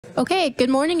Okay, good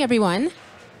morning, everyone.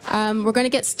 We're going to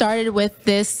get started with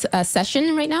this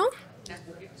session right now.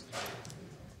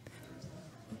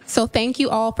 So thank you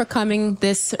all for coming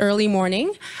this early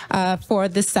morning for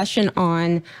this session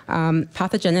on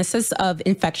pathogenesis of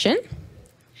infection.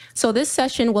 So this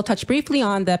session will touch briefly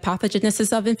on the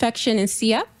pathogenesis of infection in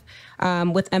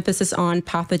CF, with emphasis on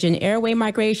pathogen airway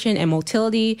migration and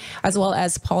motility, as well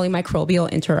as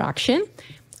polymicrobial interaction.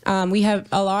 We have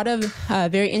a lot of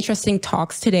very interesting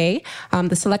talks today.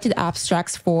 The selected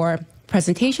abstracts for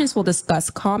presentations will discuss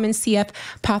common CF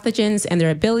pathogens and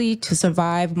their ability to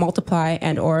survive, multiply,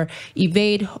 and or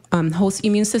evade host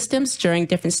immune systems during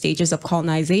different stages of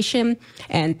colonization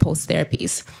and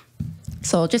post-therapies.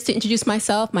 So just to introduce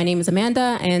myself, my name is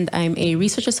Amanda, and I'm a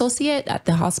research associate at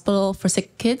the Hospital for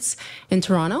Sick Kids in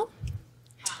Toronto.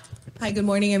 Hi, good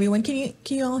morning, everyone. Can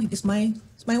you all, is my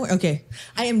word? Okay.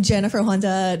 I am Jennifer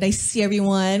Honda. Nice to see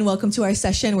everyone. Welcome to our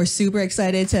session. We're super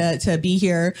excited to be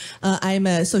here. I'm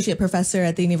an associate professor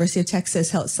at the University of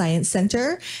Texas Health Science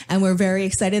Center, and we're very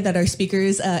excited that our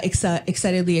speakers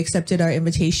excitedly accepted our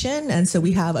invitation. And so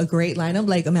we have a great lineup,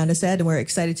 like Amanda said, and we're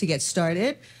excited to get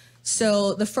started.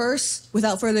 So the first,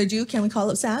 without further ado, can we call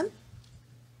up Sam?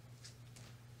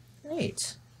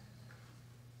 Great.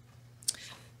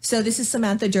 So this is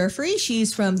Samantha Durfrey.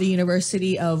 She's from the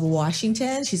University of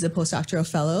Washington. She's a postdoctoral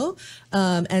fellow.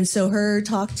 And so her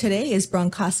talk today is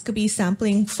bronchoscopy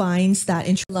sampling finds that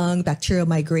intralung bacterial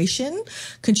migration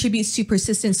contributes to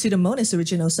persistent Pseudomonas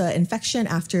aeruginosa infection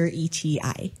after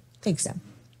ETI. Thanks, Sam.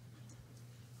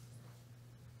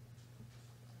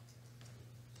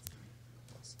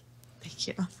 Thank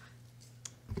you.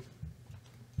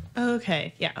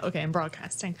 Okay, I'm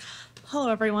broadcasting. Hello,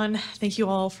 everyone. Thank you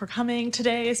all for coming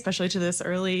today, especially to this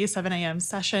early 7 a.m.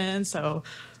 session. So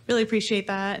really appreciate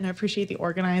that, and I appreciate the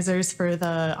organizers for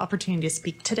the opportunity to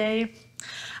speak today.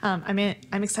 I'm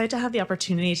excited to have the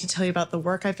opportunity to tell you about the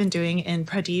work I've been doing in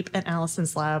Pradeep and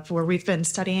Allison's lab, where we've been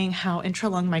studying how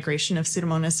intralung migration of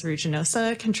Pseudomonas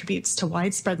aeruginosa contributes to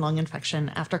widespread lung infection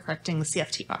after correcting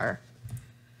CFTR.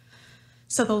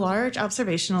 So the large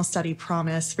observational study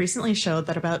PROMISE recently showed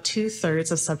that about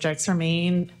 2/3 of subjects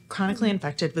remain chronically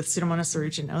infected with Pseudomonas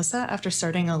aeruginosa after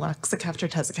starting elexacaftor,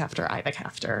 tezacaftor,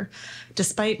 ivacaftor,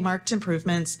 despite marked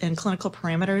improvements in clinical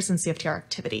parameters and CFTR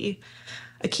activity.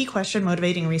 A key question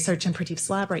motivating research in Pradeep's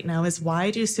lab right now is,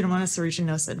 why do Pseudomonas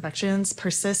aeruginosa infections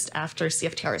persist after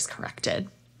CFTR is corrected?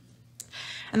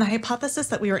 And the hypothesis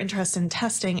that we were interested in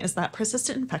testing is that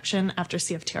persistent infection after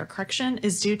CFTR correction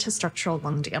is due to structural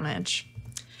lung damage.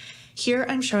 Here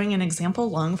I'm showing an example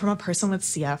lung from a person with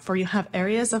CF where you have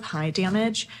areas of high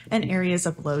damage and areas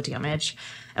of low damage.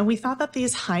 And we thought that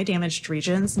these high damaged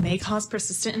regions may cause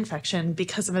persistent infection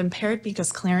because of impaired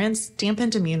mucus clearance,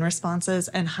 dampened immune responses,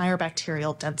 and higher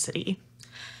bacterial density.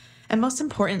 And most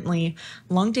importantly,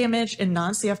 lung damage in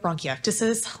non-CF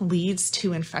bronchiectasis leads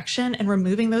to infection, and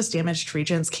removing those damaged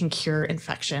regions can cure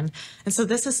infection. And so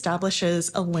this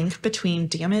establishes a link between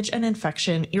damage and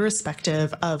infection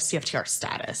irrespective of CFTR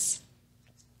status.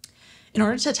 In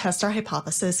order to test our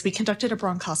hypothesis, we conducted a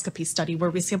bronchoscopy study where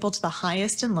we sampled the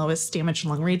highest and lowest damaged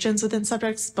lung regions within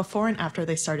subjects before and after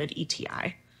they started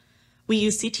ETI. We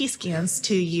used CT scans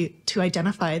to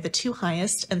identify the 2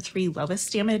 highest and 3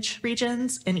 lowest damage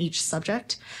regions in each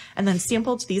subject, and then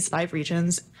sampled these 5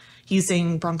 regions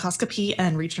using bronchoscopy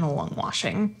and regional lung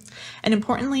washing. And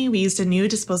importantly, we used a new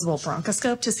disposable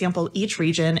bronchoscope to sample each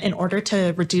region in order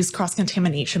to reduce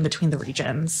cross-contamination between the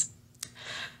regions.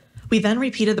 We then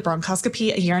repeated the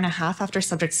bronchoscopy 1.5 years after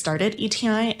subjects started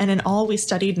ETI, and in all, we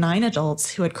studied 9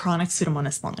 adults who had chronic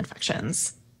Pseudomonas lung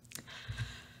infections.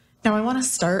 Now, I want to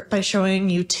start by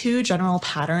showing you 2 general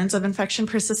patterns of infection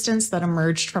persistence that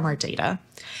emerged from our data.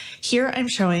 Here, I'm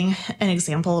showing an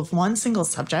example of one single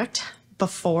subject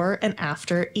before and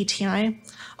after ETI.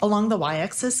 Along the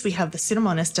y-axis, we have the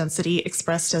Pseudomonas density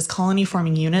expressed as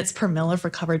colony-forming units per mil of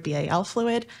recovered BAL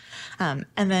fluid. And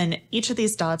then each of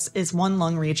these dots is one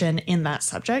lung region in that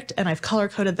subject, and I've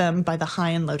color-coded them by the high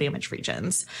and low damage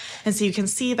regions. And so you can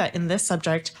see that in this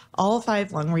subject, all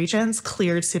 5 lung regions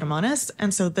cleared Pseudomonas,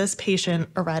 and so this patient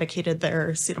eradicated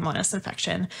their Pseudomonas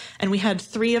infection. And we had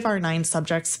 3 of our 9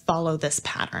 subjects follow this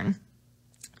pattern.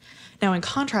 Now, in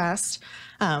contrast,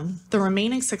 the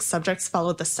remaining 6 subjects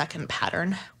followed the second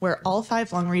pattern, where all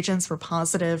 5 lung regions were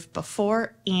positive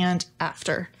before and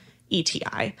after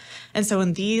ETI. And so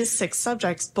in these 6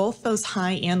 subjects, both those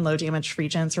high and low damage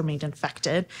regions remained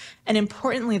infected. And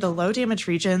importantly, the low damage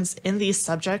regions in these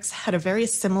subjects had a very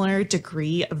similar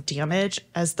degree of damage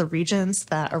as the regions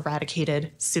that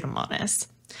eradicated Pseudomonas.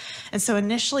 And so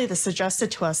initially, this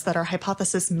suggested to us that our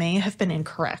hypothesis may have been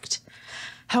incorrect.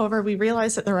 However, we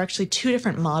realized that there were actually two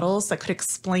different models that could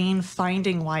explain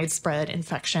finding widespread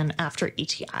infection after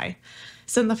ETI.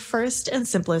 So in the first and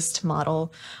simplest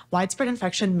model, widespread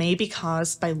infection may be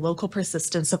caused by local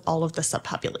persistence of all of the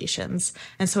subpopulations.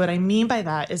 And so what I mean by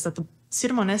that is that the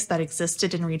Pseudomonas that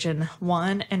existed in region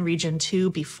 1 and region 2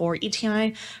 before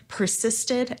ETI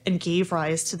persisted and gave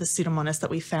rise to the Pseudomonas that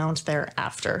we found there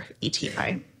after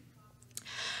ETI.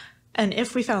 And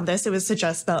if we found this, it would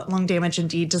suggest that lung damage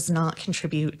indeed does not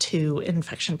contribute to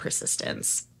infection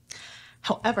persistence.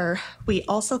 However, we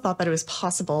also thought that it was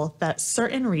possible that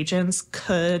certain regions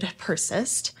could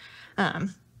persist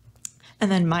and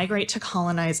then migrate to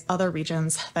colonize other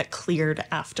regions that cleared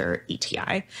after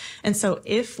ETI. And so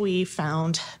if we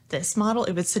found this model,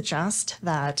 it would suggest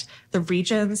that the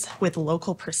regions with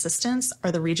local persistence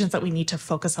are the regions that we need to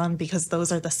focus on because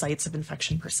those are the sites of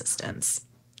infection persistence.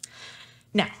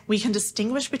 Now, we can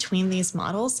distinguish between these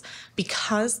models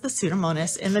because the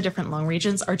Pseudomonas in the different lung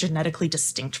regions are genetically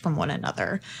distinct from one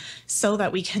another, so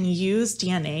that we can use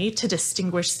DNA to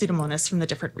distinguish Pseudomonas from the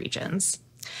different regions.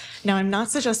 Now, I'm not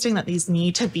suggesting that these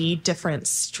need to be different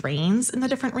strains in the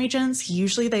different regions.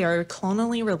 Usually they are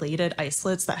clonally related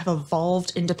isolates that have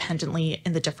evolved independently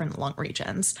in the different lung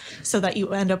regions, so that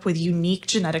you end up with unique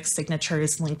genetic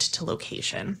signatures linked to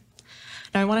location.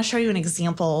 Now, I want to show you an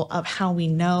example of how we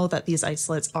know that these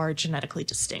isolates are genetically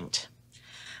distinct.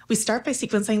 We start by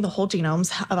sequencing the whole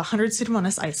genomes of 100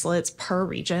 Pseudomonas isolates per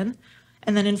region,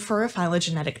 and then infer a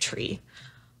phylogenetic tree.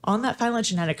 On that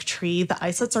phylogenetic tree, the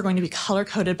isolates are going to be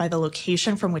color-coded by the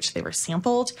location from which they were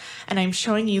sampled, and I'm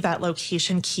showing you that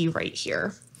location key right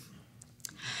here.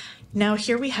 Now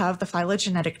here we have the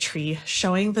phylogenetic tree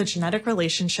showing the genetic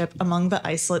relationship among the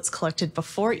isolates collected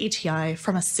before ETI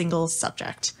from a single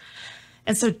subject.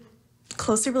 And so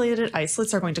closely related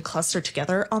isolates are going to cluster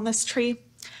together on this tree.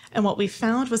 And what we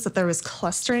found was that there was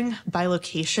clustering by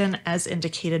location as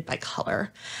indicated by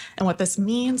color. And what this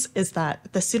means is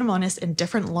that the Pseudomonas in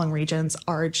different lung regions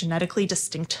are genetically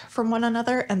distinct from one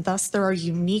another, and thus there are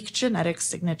unique genetic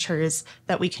signatures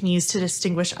that we can use to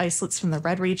distinguish isolates from the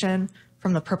red region,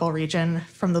 from the purple region,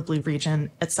 from the blue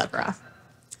region, etc.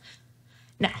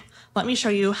 Now, let me show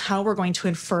you how we're going to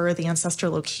infer the ancestor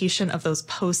location of those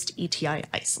post-ETI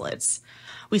isolates.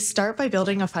 We start by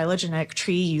building a phylogenetic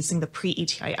tree using the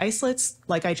pre-ETI isolates,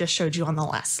 like I just showed you on the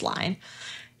last slide.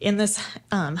 In this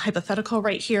hypothetical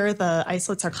right here, the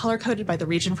isolates are color-coded by the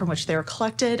region from which they were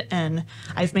collected, and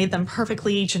I've made them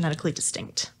perfectly genetically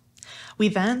distinct. We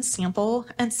then sample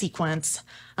and sequence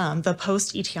the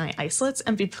post-ETI isolates,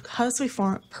 and because we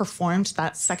performed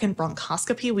that second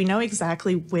bronchoscopy, we know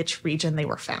exactly which region they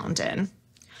were found in.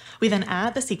 We then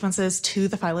add the sequences to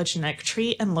the phylogenetic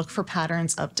tree and look for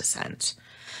patterns of descent.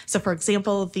 So for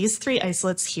example, these three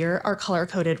isolates here are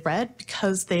color-coded red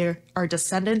because they are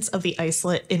descendants of the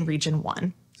isolate in region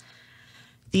 1.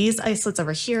 These isolates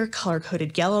over here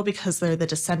color-coded yellow because they're the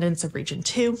descendants of region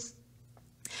 2.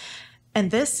 And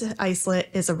this isolate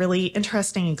is a really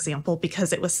interesting example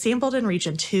because it was sampled in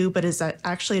region 2, but is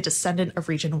actually a descendant of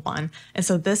region 1. And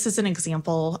so this is an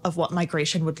example of what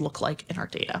migration would look like in our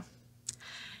data.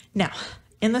 Now,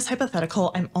 in this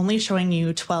hypothetical, I'm only showing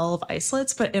you 12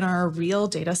 isolates, but in our real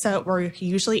data set, we're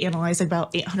usually analyzing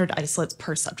about 800 isolates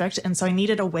per subject. And so I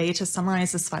needed a way to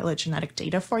summarize this phylogenetic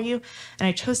data for you. And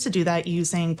I chose to do that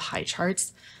using pie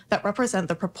charts that represent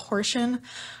the proportion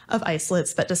of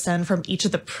isolates that descend from each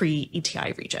of the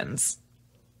pre-ETI regions.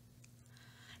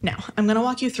 Now, I'm going to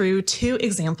walk you through two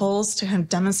examples to kind of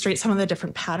demonstrate some of the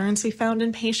different patterns we found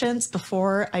in patients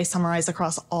before I summarize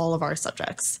across all of our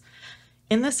subjects.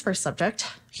 In this first subject,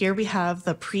 here we have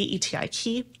the pre-ETI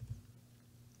key.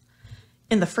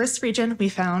 In the first region, we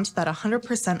found that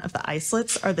 100% of the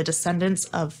isolates are the descendants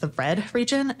of the red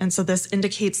region, and so this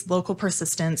indicates local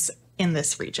persistence in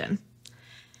this region.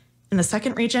 In the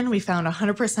second region, we found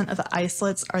 100% of the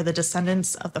isolates are the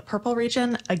descendants of the purple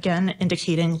region, again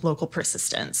indicating local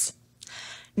persistence.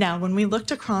 Now, when we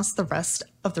looked across the rest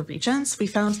of the regions, we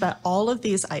found that all of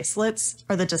these isolates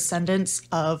are the descendants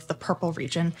of the purple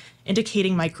region,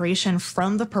 indicating migration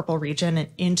from the purple region and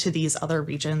into these other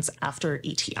regions after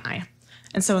ETI.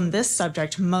 And so in this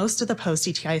subject, most of the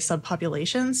post-ETI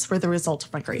subpopulations were the result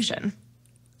of migration.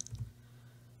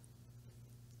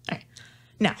 All right.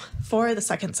 Now, for the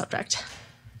second subject,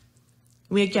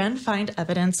 we again find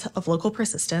evidence of local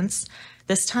persistence,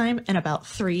 this time in about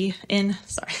in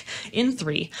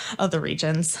 3 of the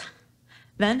regions.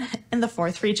 Then in the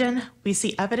fourth region, we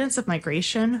see evidence of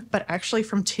migration, but actually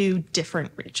from 2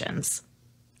 different regions.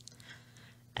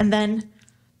 And then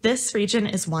this region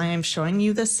is why I'm showing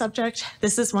you this subject.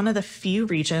 This is one of the few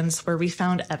regions where we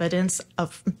found evidence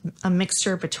of a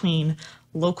mixture between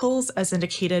locals as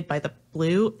indicated by the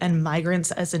blue and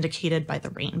migrants as indicated by the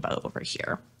rainbow over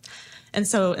here. And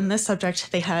so in this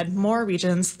subject, they had more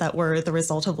regions that were the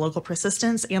result of local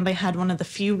persistence, and they had one of the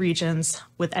few regions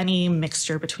with any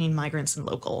mixture between migrants and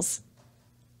locals.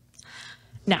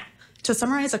 Now, to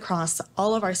summarize across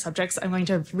all of our subjects, I'm going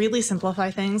to really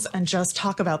simplify things and just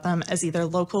talk about them as either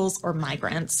locals or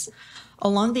migrants.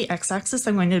 Along the x-axis,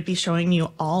 I'm going to be showing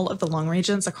you all of the lung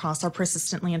regions across our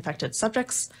persistently infected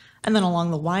subjects. And then along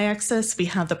the y-axis, we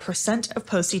have the percent of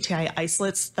post-ETI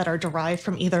isolates that are derived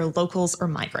from either locals or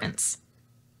migrants.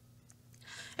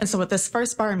 And so what this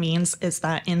first bar means is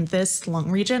that in this lung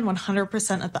region,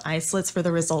 100% of the isolates were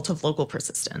the result of local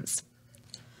persistence.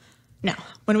 Now,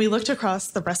 when we looked across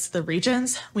the rest of the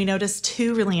regions, we noticed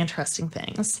two really interesting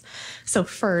things. So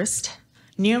first,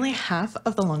 nearly half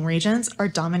of the lung regions are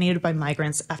dominated by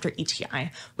migrants after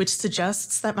ETI, which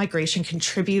suggests that migration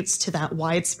contributes to that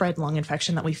widespread lung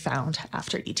infection that we found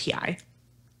after ETI.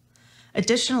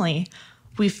 Additionally,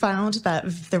 we found that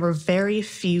there were very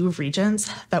few regions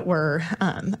that were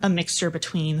a mixture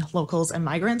between locals and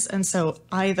migrants, and so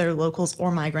either locals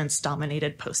or migrants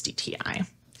dominated post-ETI.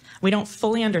 We don't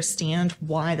fully understand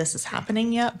why this is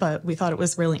happening yet, but we thought it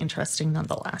was really interesting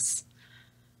nonetheless.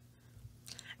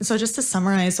 And so just to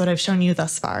summarize what I've shown you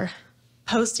thus far,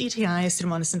 post-ETI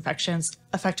Pseudomonas infections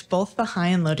affect both the high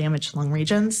and low damage lung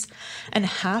regions, and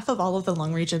half of all of the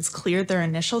lung regions cleared their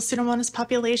initial Pseudomonas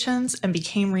populations and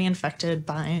became reinfected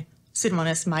by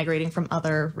Pseudomonas migrating from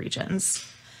other regions.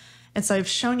 And so I've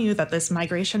shown you that this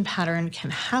migration pattern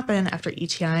can happen after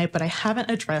ETI, but I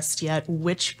haven't addressed yet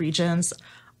which regions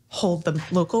hold the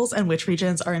locals and which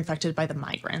regions are infected by the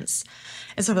migrants.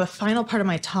 And so for the final part of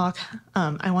my talk,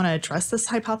 I want to address this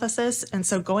hypothesis. And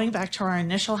so going back to our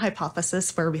initial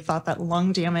hypothesis where we thought that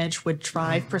lung damage would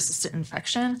drive persistent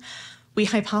infection, we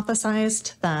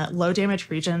hypothesized that low damage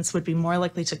regions would be more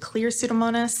likely to clear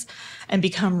Pseudomonas and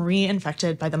become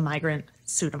reinfected by the migrant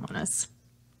Pseudomonas.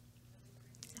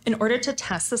 In order to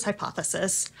test this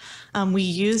hypothesis, we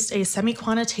used a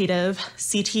semi-quantitative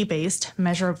CT-based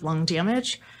measure of lung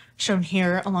damage, shown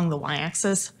here along the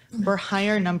y-axis, where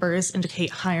higher numbers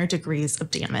indicate higher degrees of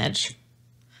damage.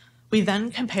 We then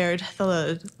compared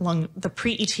the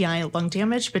pre-ETI lung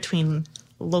damage between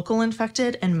local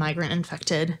infected and migrant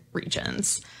infected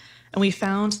regions. And we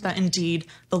found that indeed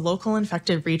the local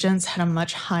infected regions had a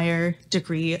much higher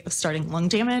degree of starting lung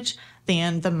damage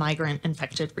than the migrant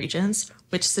infected regions,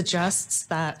 which suggests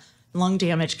that lung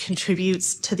damage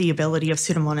contributes to the ability of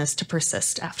Pseudomonas to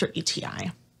persist after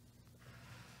ETI.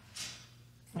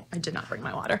 Oh, I did not bring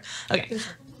my water. Okay.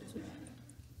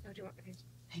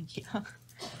 Thank you.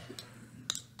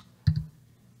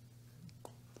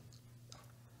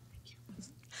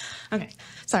 Okay,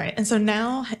 sorry. And so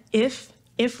now if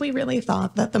we really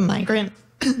thought that the migrant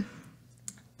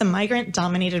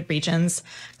dominated regions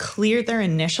cleared their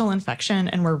initial infection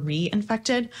and were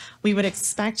reinfected, we would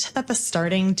expect that the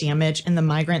starting damage in the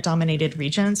migrant dominated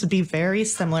regions would be very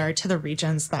similar to the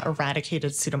regions that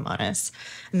eradicated Pseudomonas.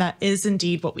 And that is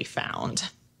indeed what we found.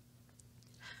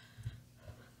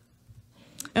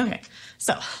 Okay,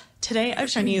 so today I've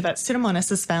shown you that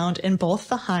Pseudomonas is found in both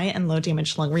the high and low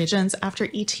damage lung regions after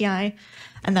ETI,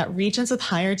 and that regions with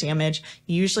higher damage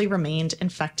usually remained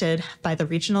infected by the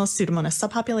regional Pseudomonas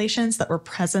subpopulations that were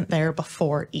present there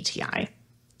before ETI.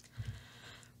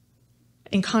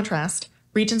 In contrast,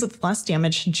 regions with less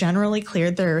damage generally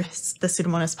cleared the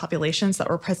Pseudomonas populations that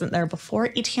were present there before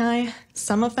ETI.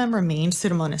 Some of them remained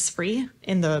Pseudomonas-free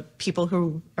in the people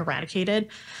who eradicated,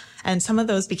 and some of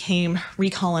those became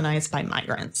recolonized by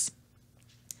migrants.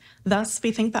 Thus,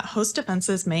 we think that host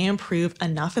defenses may improve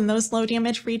enough in those low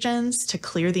damage regions to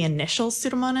clear the initial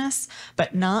Pseudomonas,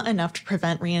 but not enough to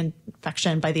prevent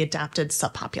reinfection by the adapted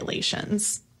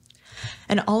subpopulations.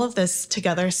 And all of this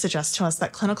together suggests to us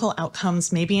that clinical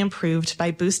outcomes may be improved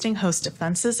by boosting host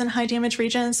defenses in high damage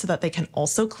regions so that they can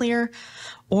also clear,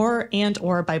 or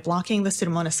by blocking the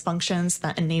Pseudomonas functions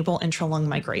that enable intralung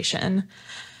migration.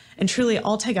 And truly,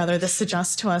 altogether, this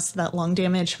suggests to us that lung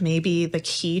damage may be the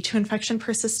key to infection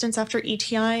persistence after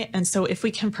ETI. And so if we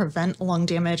can prevent lung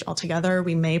damage altogether,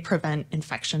 we may prevent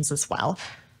infections as well.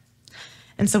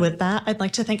 And so with that, I'd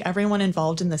like to thank everyone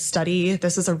involved in this study.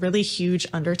 This is a really huge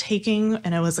undertaking,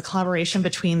 and it was a collaboration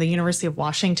between the University of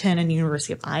Washington and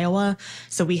University of Iowa.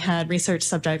 So we had research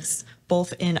subjects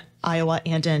both in Iowa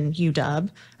and in UW,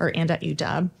 and at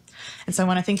UW. And so I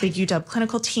want to thank the UW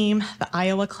clinical team, the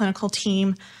Iowa clinical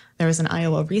team. There was an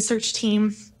Iowa research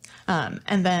team.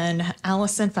 And then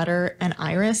Allison Fetter and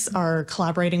Iris are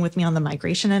collaborating with me on the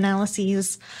migration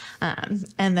analyses.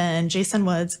 And then Jason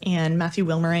Woods and Matthew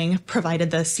Wilmering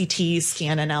provided the CT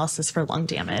scan analysis for lung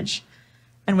damage.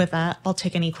 And with that, I'll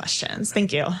take any questions.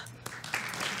 Thank you.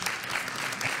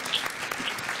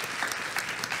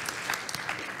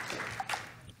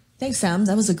 Thanks, Sam.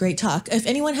 That was a great talk. If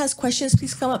anyone has questions,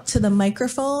 please come up to the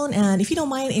microphone. And if you don't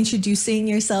mind introducing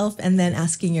yourself and then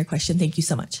asking your question. Thank you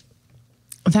so much.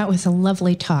 That was a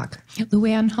lovely talk.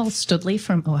 Luann Hull-Studley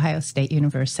from Ohio State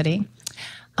University.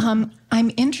 I'm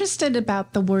interested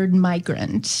about the word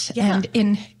migrant,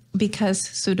 and because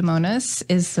Pseudomonas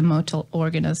is the motile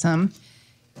organism,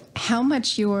 how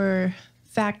much you're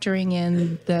factoring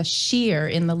in the shear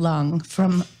in the lung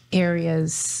from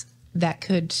areas that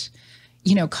could,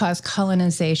 cause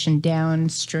colonization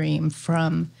downstream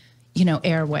from,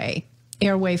 airway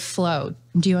flow.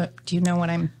 Do you know what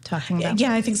I'm talking about?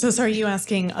 Yeah, I think so. So are you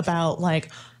asking about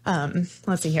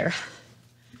let's see here.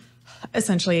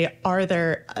 Essentially, are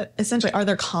there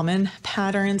common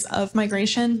patterns of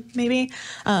migration? Maybe,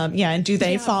 and do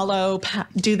they follow?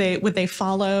 Would they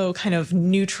follow kind of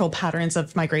neutral patterns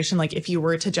of migration? Like if you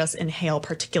were to just inhale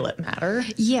particulate matter?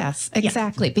 Yes,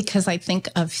 exactly. Yeah. Because I think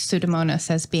of Pseudomonas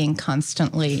as being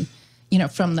constantly,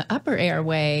 from the upper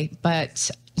airway, but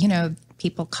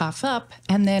people cough up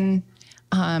and then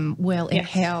will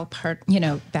inhale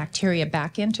bacteria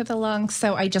back into the lungs.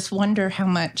 So I just wonder how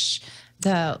much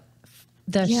the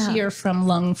shear from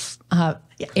lung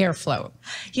airflow.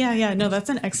 No, that's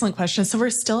an excellent question. So we're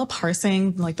still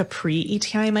parsing the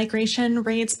pre-ETI migration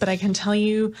rates, but I can tell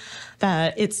you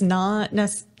that it's not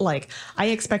I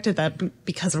expected that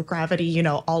because of gravity,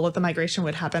 all of the migration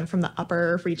would happen from the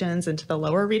upper regions into the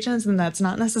lower regions, and that's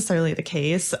not necessarily the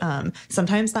case.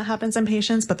 Sometimes that happens in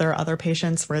patients, but there are other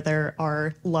patients where there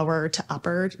are lower to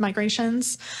upper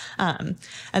migrations. And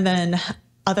then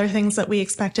other things that we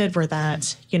expected were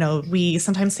that, we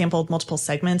sometimes sampled multiple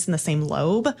segments in the same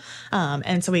lobe.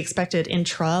 And so we expected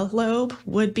intra-lobe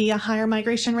would be a higher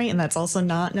migration rate. And that's also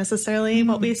not necessarily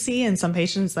what we see. In some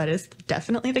patients, that is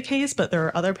definitely the case. But there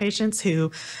are other patients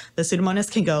who the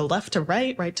Pseudomonas can go left to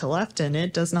right to left, and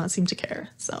it does not seem to care.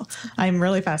 So I'm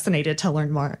really fascinated to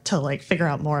learn more, to figure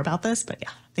out more about this. But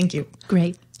thank you.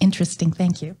 Great. Interesting.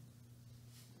 Thank you.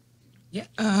 Yeah,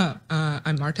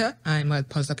 I'm Marta. I'm a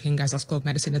postdoc in Geisel School of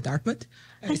Medicine at Dartmouth.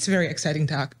 It's a very exciting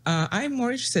talk. I'm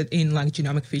more interested in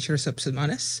genomic features of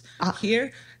Pseudomonas.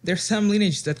 Here, there's some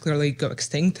lineages that clearly go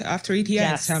extinct after ETI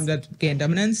and some that gain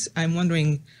dominance. I'm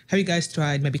wondering, have you guys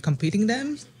tried maybe competing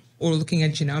them or looking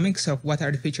at genomics of what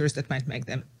are the features that might make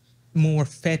them more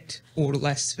fit or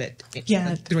less fit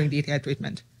during the ETI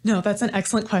treatment? No, that's an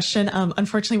excellent question.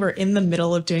 Unfortunately, we're in the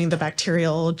middle of doing the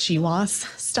bacterial GWAS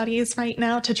studies right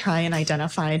now to try and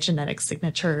identify genetic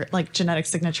signatures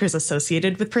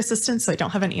associated with persistence. So I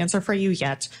don't have an answer for you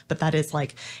yet, but that is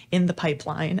in the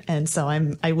pipeline. And so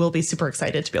I will be super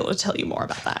excited to be able to tell you more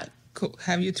about that. Cool.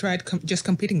 Have you tried just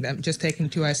competing them, just taking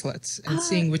two isolates and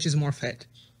seeing which is more fit?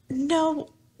 No.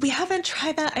 We haven't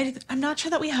tried that. I'm not sure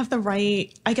that we have the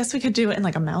right, I guess we could do it in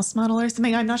a mouse model or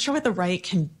something. I'm not sure what the right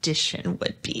condition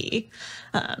would be.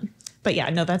 But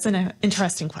no, that's an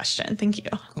interesting question. Thank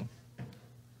you. Cool.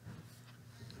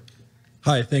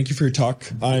 Hi, thank you for your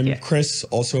talk. I'm Chris,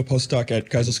 also a postdoc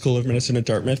at Geisel School of Medicine at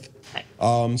Dartmouth.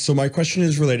 Hi. So my question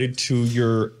is related to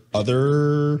your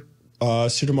other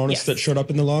Pseudomonas that showed up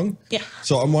in the lung. Yeah.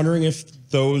 So I'm wondering if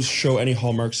those show any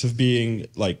hallmarks of being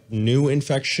new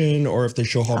infection, or if they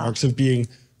show hallmarks of being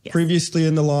previously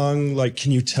in the lung.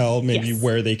 Can you tell maybe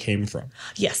where they came from?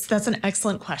 Yes, that's an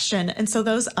excellent question. And so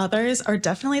those others are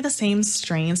definitely the same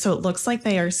strain. So it looks like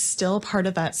they are still part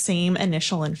of that same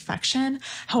initial infection.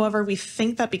 However, we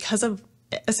think that because of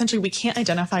essentially, we can't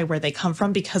identify where they come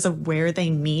from because of where they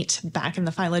meet back in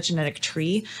the phylogenetic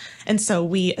tree. And so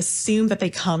we assume that they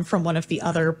come from one of the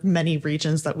other many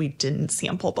regions that we didn't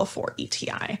sample before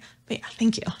ETI. But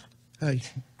thank you. Hi,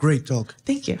 great talk.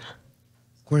 Thank you.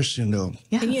 Question though.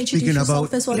 Yeah. Can you introduce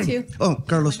yourself as well too? Oh,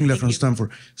 Carlos Miller from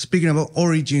Stanford. Speaking about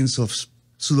origins of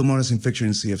Pseudomonas infection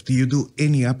in CF, do you do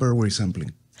any upper airway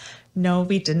sampling? No,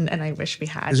 we didn't, and I wish we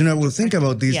had. Because we'll think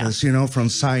about this as, from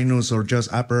sinus or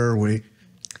just upper airway.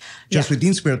 Just with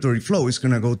inspiratory flow, it's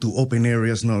going to go to open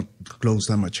areas, not closed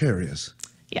damaged areas.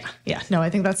 Yeah. No, I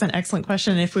think that's an excellent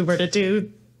question. If we were to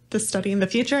do this study in the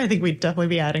future, I think we'd definitely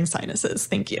be adding sinuses.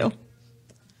 Thank you.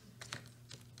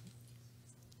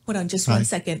 Hold on just 1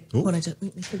 second. Hold on, just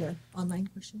for the online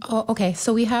question. Oh, okay.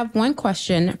 So we have one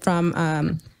question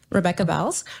from Rebecca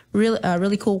Valls.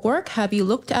 Really cool work. Have you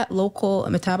looked at local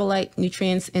metabolite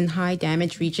nutrients in high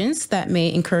damage regions that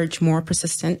may encourage more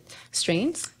persistent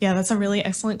strains? Yeah, that's a really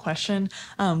excellent question.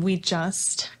 We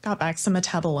just got back some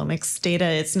metabolomics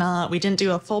data. We didn't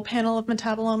do a full panel of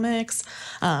metabolomics,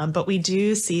 but we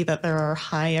do see that there are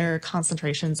higher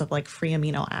concentrations of like free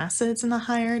amino acids in the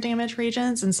higher damage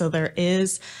regions. And so there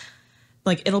is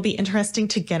it'll be interesting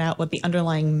to get out what the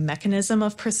underlying mechanism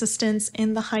of persistence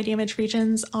in the high damage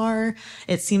regions are.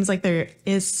 It seems like there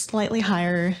is slightly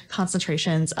higher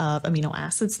concentrations of amino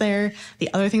acids there.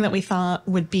 The other thing that we thought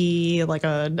would be like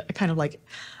a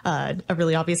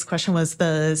really obvious question was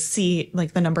the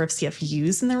number of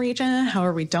CFUs in the region.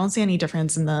 However, we don't see any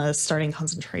difference in the starting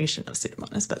concentration of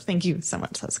Pseudomonas, but thank you so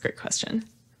much. That's a great question.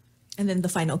 And then the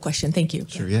final question. Thank you.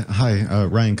 Sure. Yeah. Hi,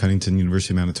 Ryan Cunnington,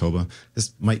 University of Manitoba.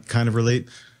 This might kind of relate.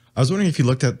 I was wondering if you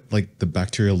looked at like the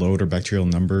bacterial load or bacterial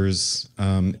numbers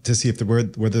to see if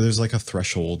whether there's like a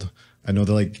threshold. I know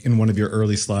that like in one of your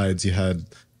early slides, you had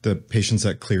the patients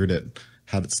that cleared it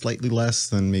had it slightly less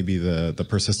than maybe the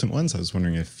persistent ones. I was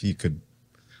wondering if you could.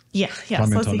 Yeah. So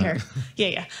let's see here.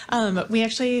 Yeah. We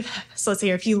actually, so let's see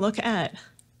here. If you look at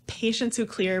patients who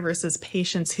clear versus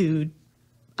patients who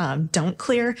don't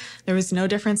clear, there was no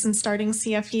difference in starting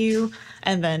CFU.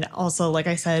 And then also, like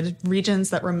I said, regions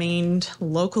that remained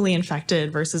locally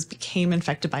infected versus became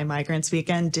infected by migrants, we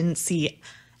again didn't see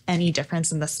any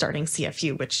difference in the starting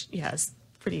CFU, which is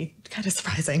pretty kind of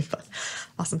surprising, but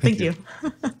awesome. Thank you.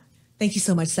 Thank you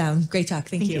so much, Sam. Great talk.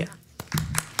 Thank you.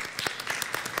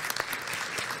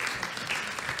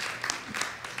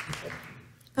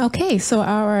 Okay, so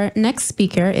our next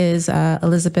speaker is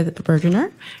Elizabeth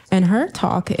Bergener, and her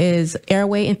talk is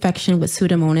airway infection with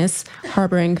Pseudomonas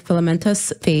harboring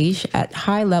filamentous phage at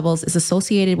high levels is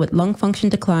associated with lung function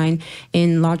decline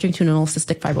in longitudinal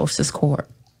cystic fibrosis cohort.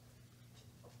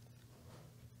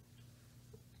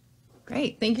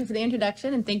 Great, thank you for the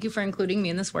introduction, and thank you for including me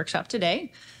in this workshop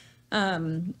today.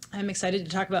 I'm excited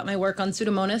to talk about my work on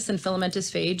Pseudomonas and filamentous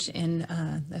phage and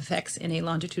effects in a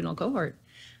longitudinal cohort.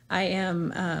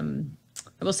 I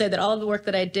will say that all of the work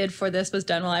that I did for this was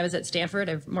done while I was at Stanford.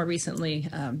 I've more recently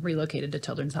relocated to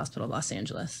Children's Hospital Los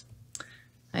Angeles.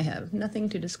 I have nothing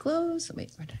to disclose.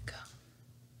 Wait, where did it go?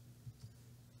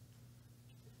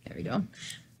 There we go.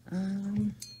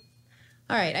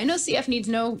 All right, I know CF needs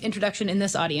no introduction in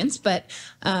this audience, but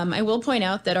I will point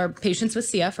out that our patients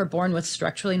with CF are born with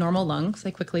structurally normal lungs.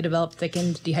 They quickly develop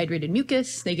thickened, dehydrated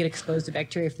mucus. They get exposed to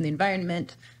bacteria from the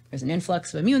environment. There's an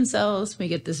influx of immune cells. We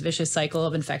get this vicious cycle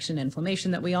of infection and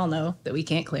inflammation that we all know that we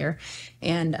can't clear.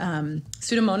 And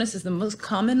Pseudomonas is the most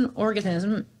common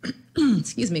organism,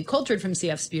 cultured from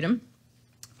CF sputum.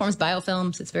 Forms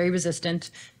biofilms, it's very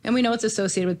resistant, and we know it's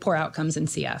associated with poor outcomes in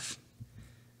CF.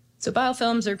 So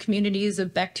biofilms are communities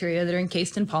of bacteria that are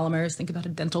encased in polymers. Think about a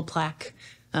dental plaque.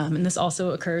 And this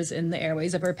also occurs in the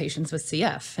airways of our patients with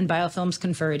CF. And biofilms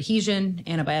confer adhesion,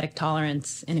 antibiotic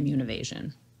tolerance, and immune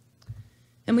evasion.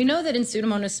 And we know that in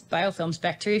Pseudomonas biofilms,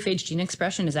 bacteriophage gene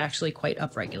expression is actually quite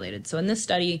upregulated. So in this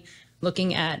study,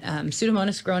 looking at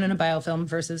Pseudomonas grown in a biofilm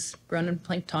versus grown in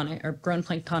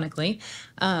planktonically,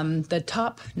 the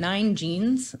top 9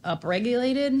 genes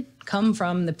upregulated come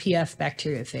from the PF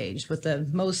bacteriophage, with the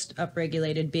most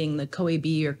upregulated being the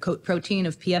CoA-B or coat protein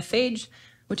of PF phage,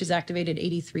 which is activated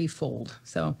 83-fold.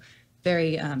 So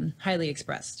very highly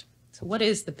expressed. So what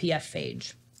is the PF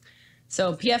phage?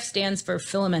 So PF stands for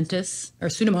filamentous, or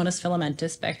Pseudomonas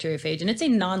filamentous bacteriophage, and it's a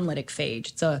non-lytic phage.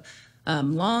 It's a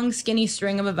long, skinny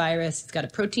string of a virus. It's got a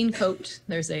protein coat.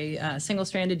 There's a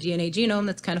single-stranded DNA genome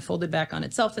that's kind of folded back on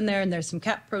itself in there, and there's some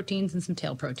cap proteins and some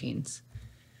tail proteins.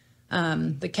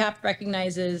 The cap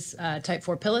recognizes type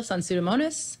 4 pilus on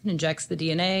Pseudomonas, injects the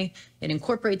DNA. It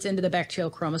incorporates into the bacterial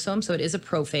chromosome, so it is a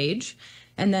prophage.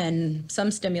 And then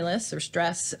some stimulus or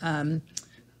stress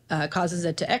causes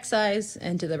it to excise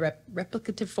into the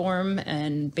replicative form,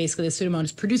 and basically the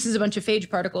Pseudomonas produces a bunch of phage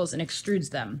particles and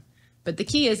extrudes them. But the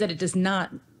key is that it does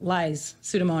not lyse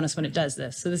Pseudomonas when it does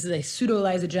this. So this is a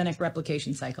pseudo-lysogenic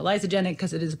replication cycle. Lysogenic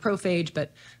because it is a prophage,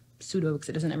 but pseudo because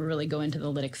it doesn't ever really go into the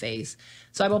lytic phase.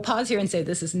 So I will pause here and say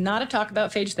this is not a talk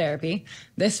about phage therapy.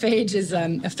 This phage is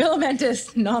a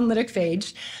filamentous non-lytic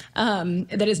phage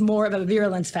that is more of a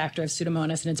virulence factor of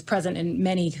Pseudomonas, and it's present in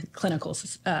many clinical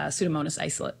Pseudomonas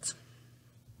isolates.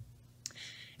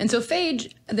 And so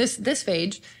phage, this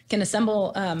phage can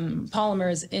assemble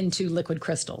polymers into liquid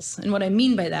crystals. And what I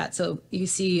mean by that, so you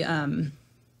see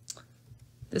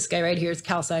this guy right here is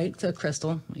calcite, it's a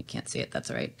crystal. You can't see it, that's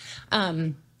all right.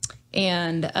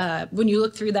 And when you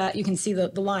look through that, you can see the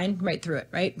line right through it,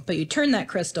 right? But you turn that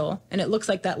crystal and it looks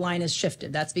like that line is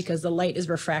shifted. That's because the light is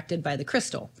refracted by the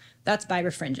crystal. That's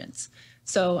birefringence.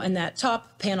 So in that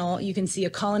top panel, you can see a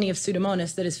colony of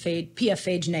Pseudomonas that is PF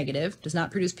phage negative, does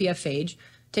not produce PF phage.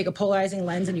 Take a polarizing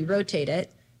lens and you rotate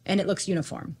it and it looks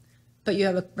uniform. But you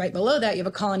have right below that, you have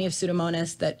a colony of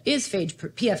Pseudomonas that is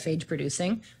PF phage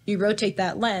producing. You rotate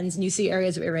that lens and you see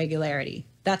areas of irregularity.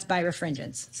 That's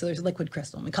birefringence. So there's a liquid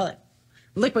crystal. And we call it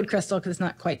liquid crystal because it's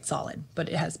not quite solid, but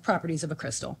it has properties of a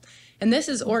crystal. And this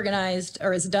is organized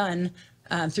or is done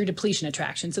through depletion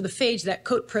attraction. So the phage, that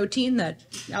coat protein, that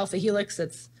alpha helix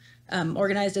that's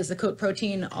organized as the coat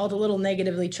protein, all the little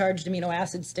negatively charged amino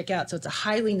acids stick out. So it's a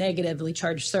highly negatively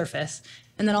charged surface.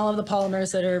 And then all of the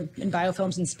polymers that are in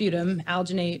biofilms and sputum,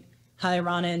 alginate,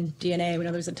 hyaluronan, DNA, we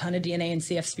know there's a ton of DNA in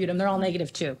CF sputum, they're all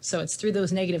negative too. So it's through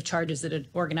those negative charges that it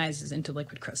organizes into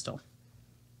liquid crystal.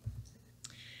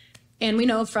 And we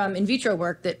know from in vitro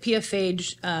work that PF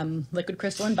phage liquid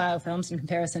crystalline biofilms in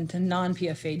comparison to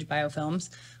non-PF phage biofilms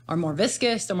are more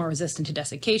viscous, they're more resistant to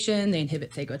desiccation, they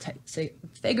inhibit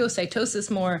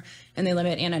phagocytosis more, and they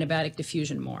limit antibiotic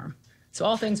diffusion more. So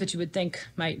all things that you would think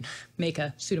might make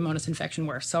a Pseudomonas infection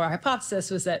worse. So our hypothesis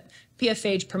was that PF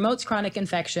phage promotes chronic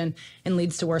infection and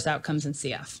leads to worse outcomes in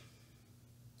CF.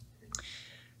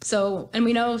 So, and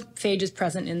we know phage is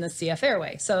present in the CF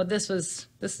airway. So this is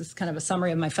kind of a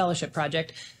summary of my fellowship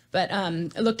project. But I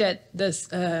looked at this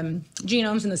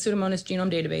genomes in the Pseudomonas genome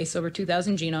database, over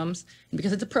 2,000 genomes. And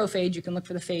because it's a prophage, you can look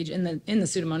for the phage in the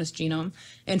Pseudomonas genome.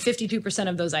 And 52%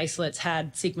 of those isolates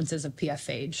had sequences of PF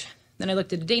phage. Then I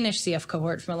looked at a Danish CF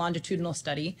cohort from a longitudinal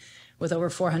study with over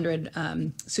 400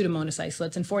 Pseudomonas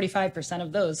isolates, and 45%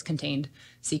 of those contained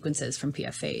sequences from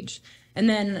PF phage. And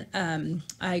then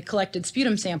I collected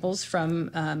sputum samples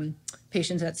from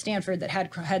patients at Stanford that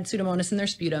had Pseudomonas in their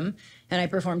sputum, and I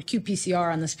performed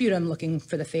qPCR on the sputum looking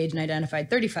for the phage and identified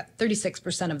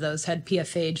 36% of those had PF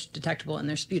phage detectable in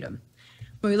their sputum.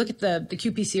 When we look at the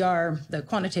qPCR, the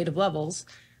quantitative levels,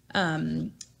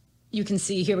 you can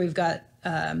see here we've got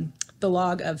the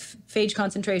log of phage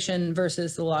concentration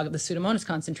versus the log of the Pseudomonas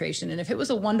concentration. And if it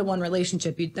was a 1-to-1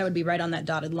 relationship, that would be right on that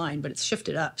dotted line, but it's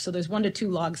shifted up. So there's 1 to 2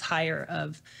 logs higher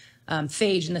of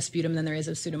phage in the sputum than there is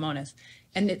of Pseudomonas.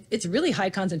 And it's really high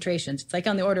concentrations. It's like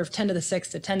on the order of 10 to the 6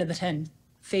 to 10 to the 10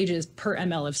 phages per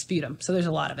ml of sputum. So there's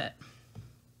a lot of it.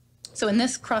 So in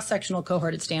this cross-sectional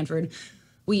cohort at Stanford,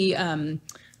 we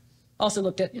also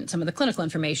looked at some of the clinical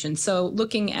information. So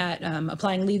looking at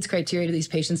applying Leeds criteria to these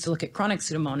patients to look at chronic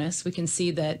Pseudomonas, we can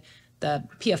see that the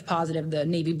PF positive, the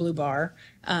navy blue bar,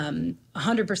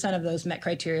 100% of those met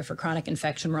criteria for chronic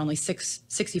infection, were only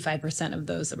 65% of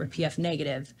those that were PF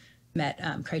negative met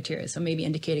criteria. So maybe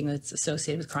indicating that it's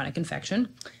associated with chronic infection.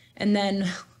 And then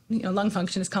lung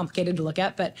function is complicated to look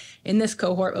at, but in this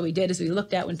cohort, what we did is we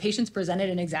looked at when patients presented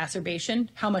an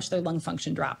exacerbation, how much their lung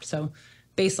function dropped. So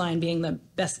baseline being the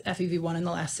best FEV1 in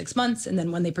the last 6 months, and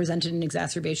then when they presented an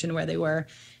exacerbation where they were.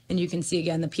 And you can see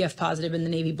again, the PF positive in the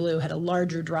navy blue had a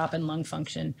larger drop in lung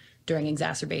function during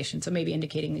exacerbation. So maybe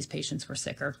indicating these patients were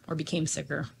sicker or became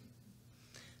sicker.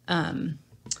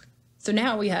 So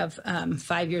now we have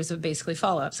 5 years of basically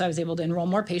follow-up. So I was able to enroll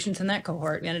more patients in that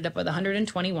cohort. We ended up with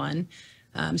 121,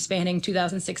 spanning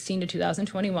 2016 to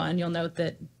 2021. You'll note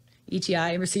that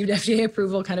ETI received FDA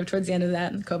approval kind of towards the end of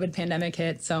that, and the COVID pandemic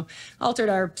hit, so altered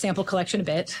our sample collection a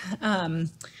bit.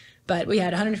 But we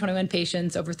had 121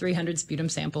 patients, over 300 sputum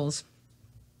samples.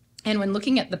 And when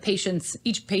looking at the patients,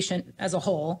 each patient as a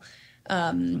whole,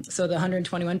 so the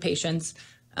 121 patients,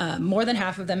 more than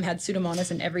half of them had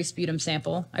Pseudomonas in every sputum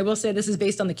sample. I will say this is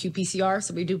based on the qPCR,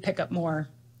 so we do pick up more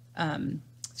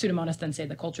Pseudomonas than, say,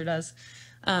 the culture does.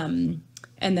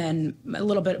 And then a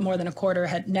little bit more than a quarter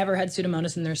had never had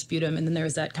Pseudomonas in their sputum. And then there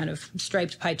was that kind of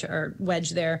striped pie chart or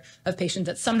wedge there of patients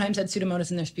that sometimes had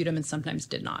Pseudomonas in their sputum and sometimes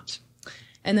did not.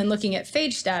 And then looking at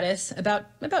phage status, about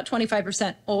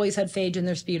 25% always had phage in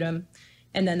their sputum.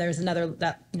 And then there's another,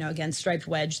 that, again, striped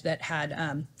wedge that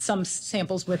had some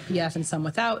samples with PF and some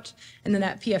without. And then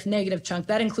that PF negative chunk,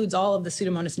 that includes all of the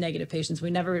Pseudomonas negative patients. I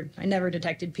never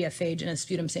detected PF phage in a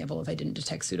sputum sample if I didn't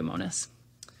detect Pseudomonas.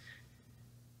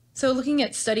 So looking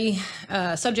at study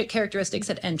subject characteristics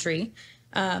at entry,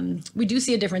 we do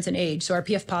see a difference in age. So our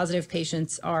PF positive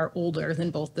patients are older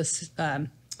than both the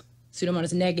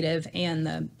Pseudomonas negative and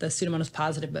the Pseudomonas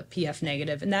positive but PF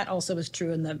negative. And that also was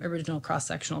true in the original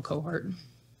cross-sectional cohort.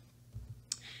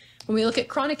 When we look at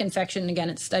chronic infection, again,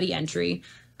 at study entry,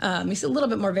 we see a little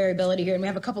bit more variability here. And we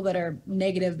have a couple that are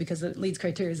negative because the Leeds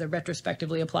criteria are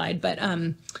retrospectively applied.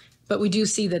 But we do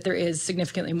see that there is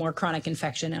significantly more chronic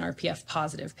infection in our PF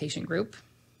positive patient group.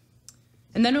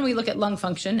 And then when we look at lung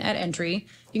function at entry,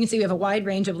 you can see we have a wide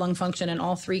range of lung function in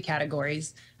all three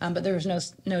categories, but there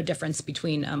was no difference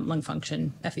between lung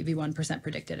function FEV1 %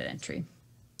 predicted at entry.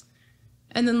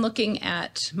 And then looking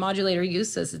at modulator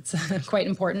use, as it's quite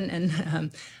important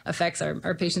and affects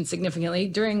our patients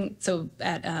significantly.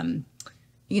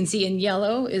 You can see in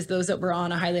yellow is those that were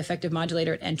on a highly effective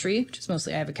modulator at entry, which is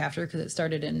mostly ivacaftor because it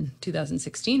started in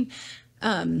 2016,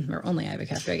 or only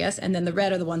ivacaftor, I guess. And then the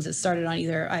red are the ones that started on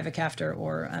either ivacaftor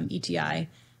or ETI.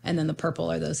 And then the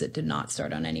purple are those that did not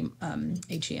start on any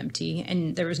HEMT.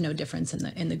 And there was no difference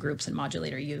in the groups in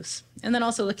modulator use. And then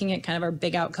also looking at kind of our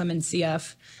big outcome in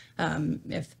CF,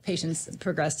 if patients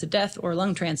progress to death or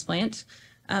lung transplant,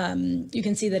 you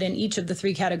can see that in each of the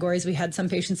three categories, we had some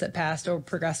patients that passed or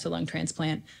progressed to lung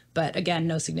transplant, but again,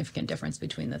 no significant difference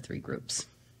between the three groups.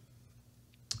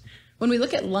 When we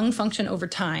look at lung function over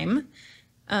time,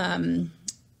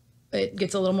 it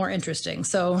gets a little more interesting.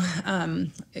 So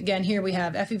again, here we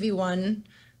have FEV1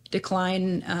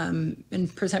 decline in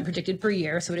 % predicted per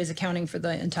year. So it is accounting for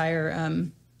the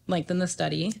entire length in the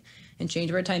study and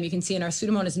change over time. You can see in our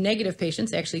Pseudomonas negative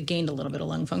patients, they actually gained a little bit of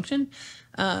lung function.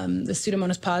 The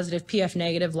Pseudomonas positive, PF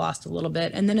negative lost a little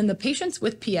bit. And then in the patients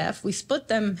with PF, we split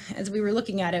them, as we were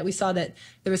looking at it, we saw that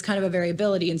there was kind of a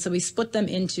variability. And so we split them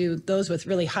into those with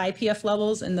really high PF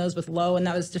levels and those with low. And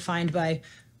that was defined by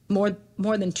more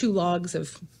than 2 logs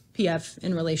of PF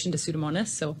in relation to Pseudomonas.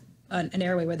 So an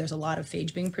airway where there's a lot of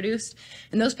phage being produced.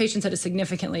 And those patients had a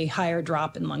significantly higher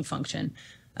drop in lung function.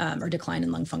 Or decline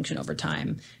in lung function over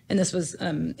time. And this was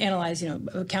analyzed,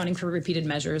 accounting for repeated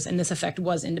measures, and this effect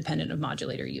was independent of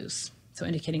modulator use. So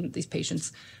indicating that these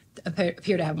patients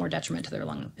appear to have more detriment to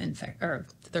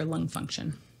their lung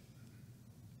function.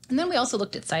 And then we also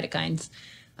looked at cytokines.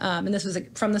 And this was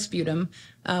from the sputum.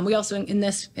 We also, in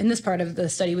this part of the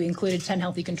study, we included 10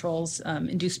 healthy controls,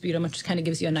 induced sputum, which kind of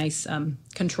gives you a nice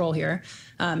control here.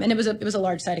 And it was a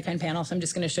large cytokine panel, so I'm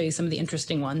just going to show you some of the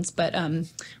interesting ones. But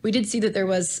we did see that there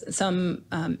was some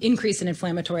increase in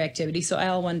inflammatory activity. So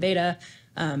IL-1 beta,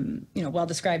 well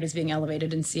described as being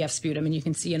elevated in CF sputum, and you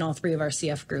can see in all 3 of our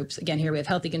CF groups. Again, here we have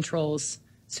healthy controls,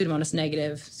 Pseudomonas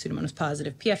negative, Pseudomonas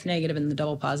positive, PF negative, and the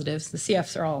double positives. The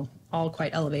CFs are all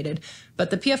quite elevated, but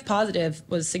the PF positive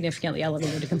was significantly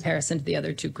elevated in comparison to the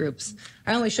other 2 groups.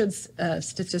 I only showed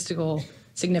statistical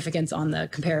significance on the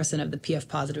comparison of the PF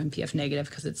positive and PF negative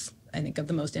because it's, I think, of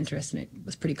the most interest, and it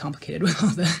was pretty complicated with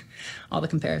all the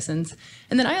comparisons.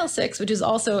 And then IL-6, which is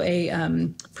also a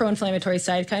pro-inflammatory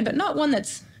cytokine, but not one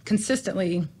that's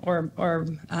consistently or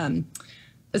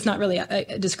it's not really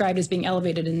described as being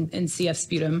elevated in CF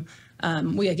sputum.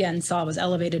 We again saw was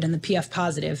elevated in the PF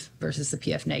positive versus the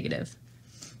PF negative.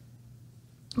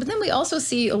 But then we also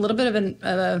see a little bit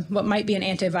of what might be an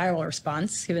antiviral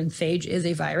response, given phage is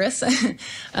a virus. So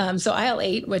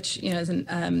IL-8, which is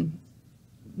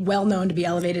well known to be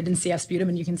elevated in CF sputum,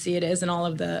 and you can see it is in all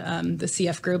of the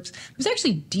CF groups, was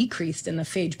actually decreased in the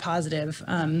phage positive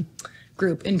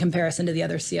group in comparison to the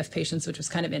other CF patients, which was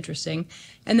kind of interesting.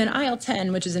 And then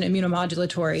IL-10, which is an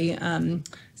immunomodulatory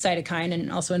cytokine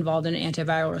and also involved in an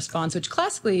antiviral response, which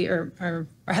classically or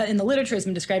in the literature has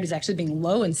been described as actually being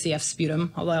low in CF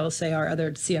sputum, although I will say our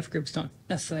other CF groups don't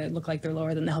necessarily look like they're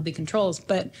lower than the healthy controls,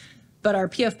 but our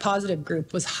PF positive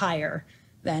group was higher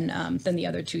than the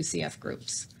other 2 CF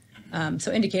groups.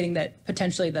 So indicating that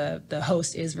potentially the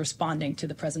host is responding to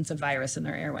the presence of virus in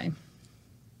their airway.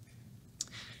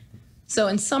 So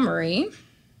in summary,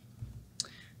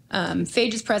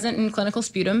 phage is present in clinical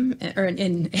sputum, or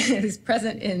is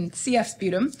present in CF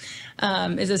sputum,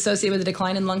 is associated with a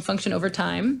decline in lung function over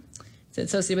time. It's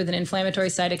associated with an inflammatory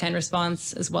cytokine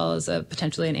response, as well as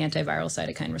potentially an antiviral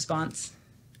cytokine response.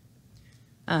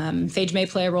 Phage may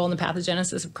play a role in the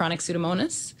pathogenesis of chronic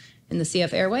Pseudomonas in the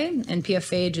CF airway, and PF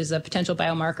phage is a potential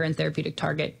biomarker and therapeutic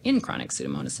target in chronic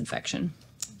Pseudomonas infection.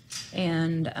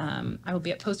 And I will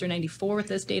be at poster 94 with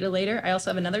this data later. I also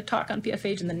have another talk on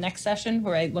PFH in the next session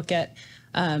where I look at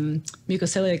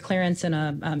mucociliary clearance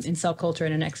in cell culture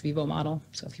in an ex vivo model.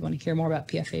 So if you want to hear more about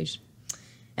PFH.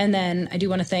 And then I do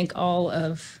want to thank all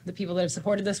of the people that have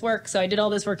supported this work. So I did all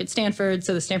this work at Stanford.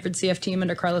 So the Stanford CF team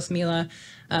under Carlos Mila,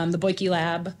 the Boyke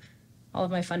Lab, all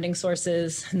of my funding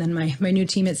sources, and then my new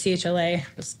team at CHLA,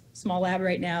 a small lab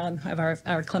right now, and I have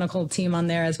our clinical team on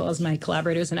there, as well as my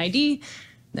collaborators in ID.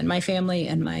 Then my family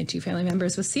and my 2 family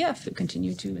members with CF who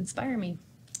continue to inspire me.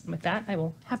 And with that, I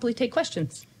will happily take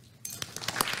questions.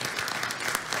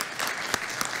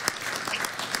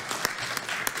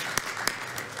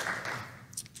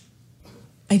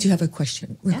 I do have a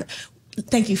question. Yeah.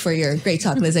 Thank you for your great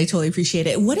talk, Liz. I totally appreciate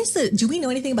it. Do we know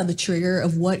anything about the trigger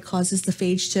of what causes the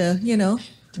phage to,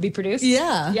 To be produced?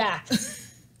 Yeah. Yeah.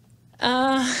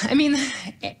 I mean,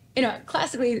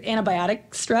 classically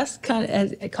antibiotic stress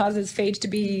it causes phage to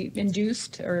be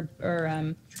induced or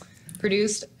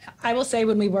produced. I will say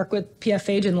when we work with PF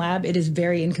phage in lab, it is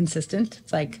very inconsistent.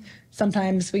 It's like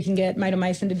sometimes we can get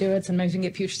mitomycin to do it, sometimes we can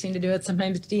get putrescine to do it,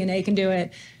 sometimes DNA can do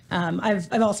it.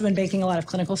 I've also been baking a lot of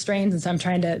clinical strains, and so I'm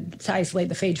trying to isolate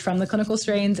the phage from the clinical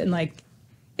strains, and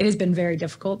it has been very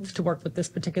difficult to work with this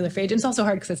particular phage. And it's also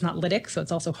hard because it's not lytic, so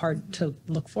it's also hard to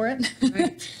look for it.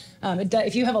 Right.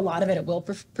 If you have a lot of it, it will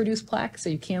produce plaque, so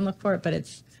you can look for it. But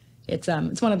it's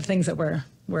one of the things that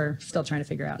we're still trying to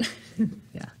figure out.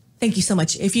 Yeah. Thank you so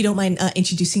much. If you don't mind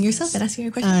introducing yourself and asking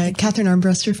your question. Catherine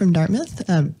Armbruster from Dartmouth.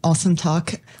 Awesome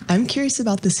talk. I'm curious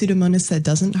about the Pseudomonas that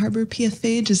doesn't harbor PF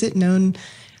phage. Is it known?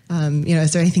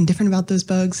 Is there anything different about those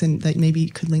bugs and that maybe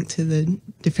could link to the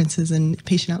differences in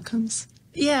patient outcomes?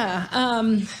 Yeah,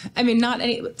 I mean, not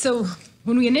any. So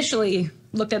when we initially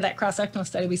looked at that cross-sectional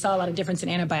study, we saw a lot of difference in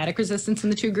antibiotic resistance in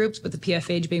the two groups, with the PF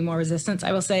phage being more resistant.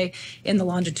 I will say in the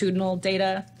longitudinal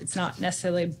data, it's not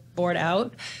necessarily borne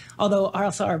out. Although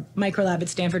our microlab at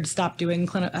Stanford stopped doing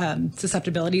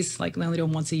susceptibilities, like we only do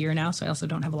them once a year now, so I also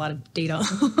don't have a lot of data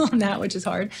on that, which is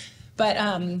hard. But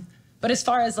as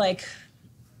far as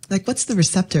what's the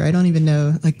receptor? I don't even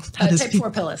know. How does type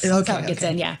 4 pilus. That's how it gets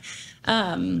in. Yeah.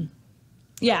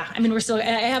 Yeah, I mean, I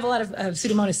have a lot of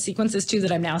Pseudomonas sequences too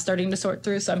that I'm now starting to sort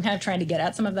through. So I'm kind of trying to get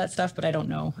at some of that stuff, but I don't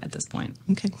know at this point.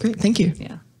 Okay, great. Thank you.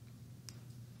 Yeah.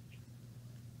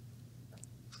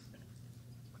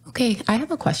 Okay, I have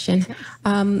a question.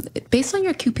 Based on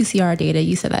your qPCR data,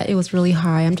 you said that it was really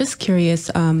high. I'm just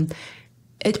curious,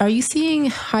 are you seeing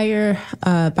higher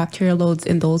bacterial loads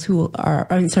in those who are,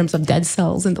 in terms of dead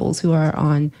cells, in those who are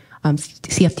on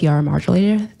CFTR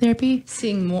modulator therapy?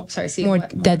 Seeing more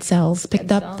dead cells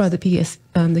picked up by the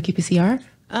qPCR?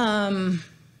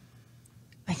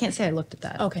 I can't say I looked at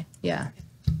that. Okay. Yeah.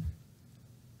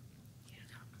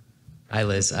 Hi,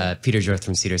 Liz. Peter Jorth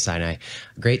from Cedars-Sinai.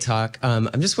 Great talk. I'm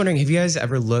just wondering, have you guys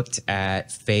ever looked at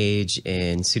phage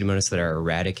in Pseudomonas that are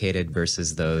eradicated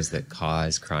versus those that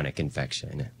cause chronic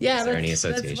infection? Yeah, is there any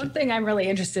association? That's one thing I'm really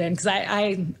interested in, because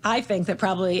I think that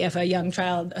probably if a young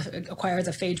child acquires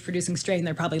a phage-producing strain,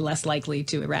 they're probably less likely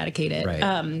to eradicate it.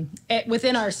 Right.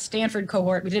 Within our Stanford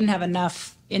cohort, we didn't have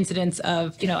enough incidents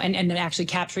of, and actually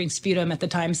capturing sputum at the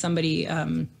time somebody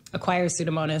acquires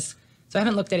Pseudomonas. So I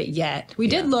haven't looked at it yet. We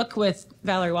did look with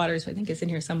Valerie Waters, I think it's in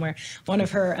here somewhere. One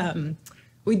of her,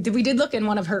 we did look in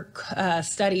one of her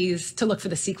studies to look for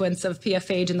the sequence of PF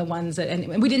phage and the ones that,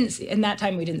 and we didn't see, in that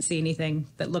time we didn't see anything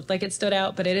that looked like it stood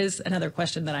out, but it is another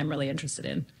question that I'm really interested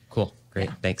in. Cool, great,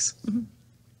 thanks. Mm-hmm.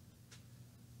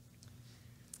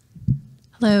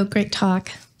 Hello, great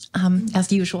talk,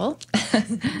 as usual.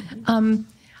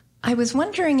 I was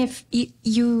wondering if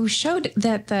you showed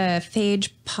that the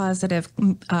phage-positive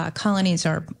colonies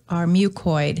are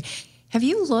mucoid. Have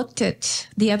you looked at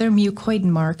the other mucoid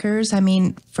markers? I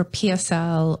mean, for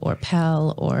PSL or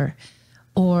PEL or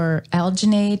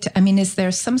alginate? I mean, is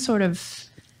there some sort of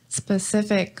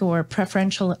specific or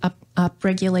preferential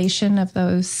upregulation of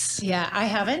those? Yeah, I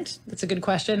haven't. That's a good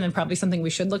question, and probably something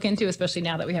we should look into, especially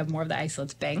now that we have more of the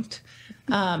isolates banked.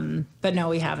 But no,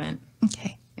 we haven't.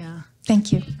 Okay. Yeah.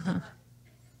 Thank you.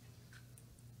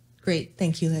 Great.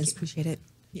 Thank you, Liz. Appreciate it.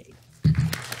 Yay.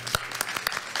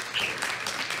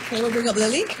 Okay, we'll bring up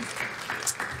Lily.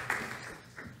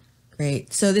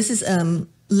 Great. So this is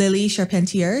Lily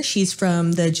Charpentier. She's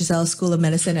from the Giselle School of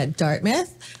Medicine at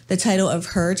Dartmouth. The title of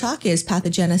her talk is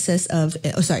Pathogenesis of,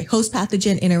 host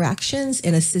pathogen interactions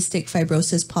in a cystic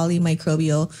fibrosis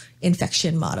polymicrobial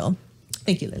infection model.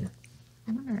 Thank you, Lily.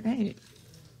 All right.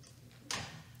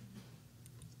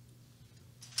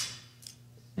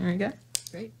 There we go.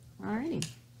 Great. All righty.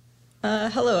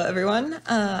 Hello, everyone.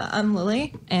 I'm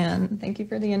Lily, and thank you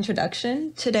for the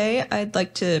introduction. Today, I'd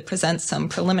like to present some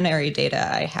preliminary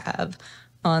data I have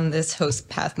on this host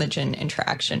pathogen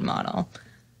interaction model.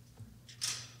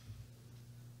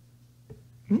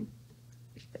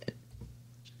 It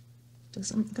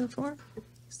doesn't go for?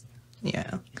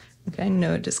 Yeah. Okay,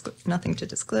 nothing to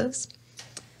disclose.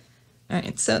 All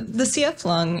right, so the CF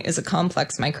lung is a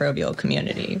complex microbial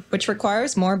community, which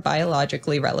requires more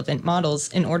biologically relevant models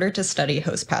in order to study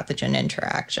host pathogen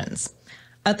interactions.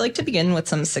 I'd like to begin with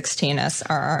some 16S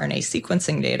rRNA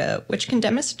sequencing data, which can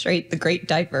demonstrate the great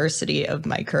diversity of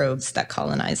microbes that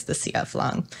colonize the CF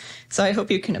lung. So I hope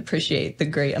you can appreciate the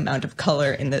great amount of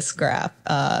color in this graph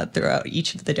throughout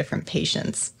each of the different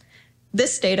patients.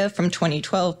 This data from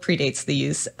 2012 predates the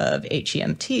use of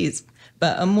HEMTs,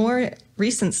 but a more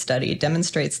recent study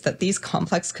demonstrates that these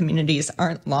complex communities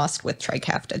aren't lost with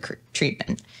Trikafta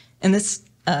treatment. In this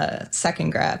second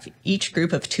graph, each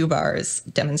group of 2 bars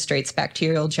demonstrates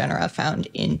bacterial genera found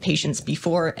in patients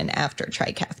before and after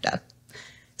Trikafta.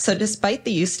 So despite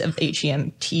the use of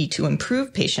HEMT to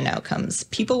improve patient outcomes,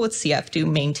 people with CF do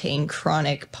maintain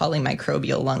chronic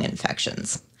polymicrobial lung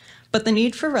infections. But the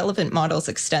need for relevant models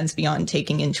extends beyond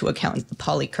taking into account the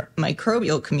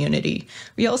polymicrobial community.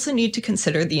 We also need to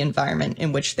consider the environment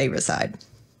in which they reside.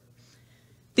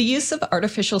 The use of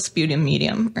artificial sputum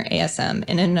medium, or ASM,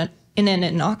 in an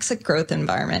anoxic growth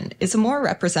environment is a more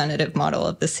representative model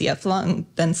of the CF lung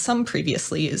than some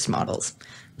previously used models.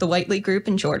 The Whiteley Group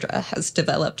in Georgia has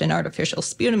developed an artificial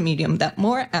sputum medium that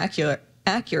more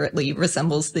accurately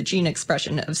resembles the gene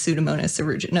expression of Pseudomonas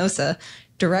aeruginosa,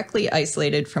 directly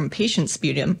isolated from patient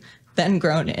sputum, then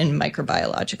grown in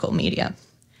microbiological media.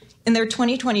 In their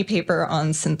 2020 paper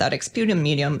on synthetic sputum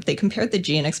medium, they compared the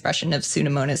gene expression of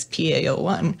Pseudomonas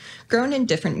PA01, grown in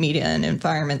different media and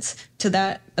environments, to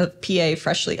that of PA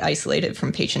freshly isolated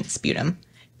from patient sputum.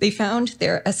 They found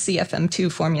their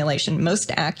SCFM2 formulation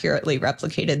most accurately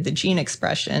replicated the gene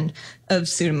expression of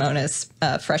Pseudomonas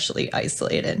freshly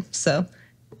isolated. So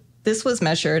this was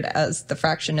measured as the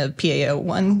fraction of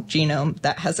PA01 genome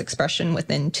that has expression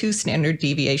within 2 standard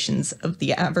deviations of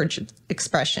the average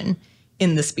expression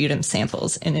in the sputum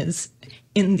samples and is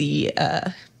in the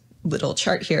little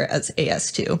chart here as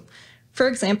AS2. For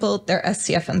example, their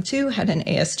SCFM2 had an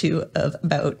AS2 of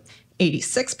about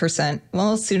 86%,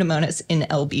 while Pseudomonas in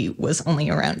LB was only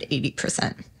around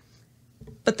 80%.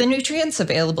 But the nutrients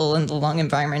available in the lung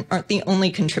environment aren't the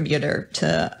only contributor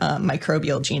to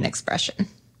microbial gene expression.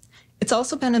 It's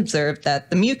also been observed that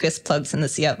the mucus plugs in the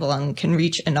CF lung can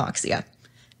reach anoxia.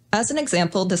 As an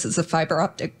example, this is a fiber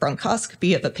optic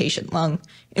bronchoscopy of a patient lung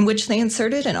in which they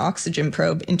inserted an oxygen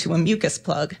probe into a mucus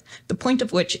plug, the point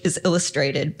of which is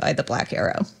illustrated by the black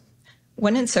arrow.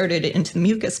 When inserted into the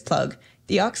mucus plug,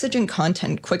 the oxygen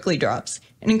content quickly drops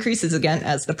and increases again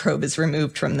as the probe is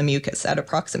removed from the mucus at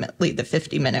approximately the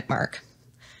 50-minute mark.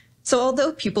 So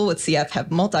although people with CF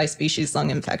have multi-species lung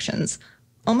infections,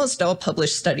 almost all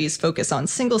published studies focus on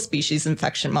single-species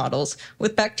infection models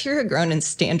with bacteria grown in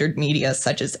standard media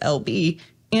such as LB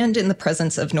and in the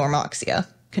presence of normoxia,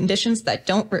 conditions that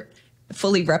don't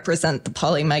fully represent the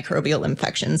polymicrobial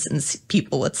infections in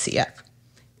people with CF.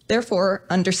 Therefore,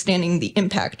 understanding the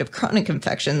impact of chronic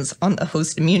infections on the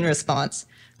host immune response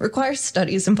requires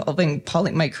studies involving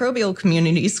polymicrobial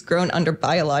communities grown under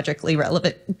biologically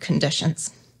relevant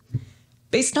conditions.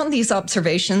 Based on these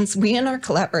observations, we and our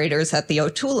collaborators at the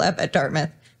O'Toole Lab at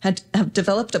Dartmouth have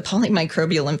developed a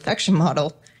polymicrobial infection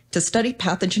model to study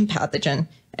pathogen-pathogen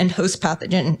and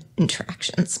host-pathogen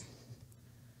interactions.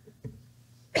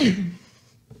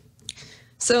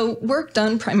 So work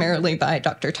done primarily by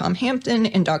Dr. Tom Hampton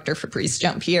and Dr. Fabrice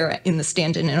Jean-Pierre in the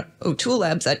Stanton and O'Toole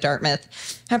labs at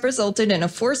Dartmouth have resulted in a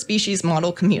 4-species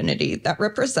model community that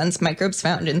represents microbes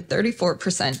found in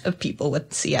 34% of people with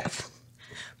CF.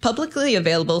 Publicly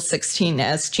available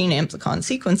 16S gene amplicon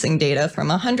sequencing data from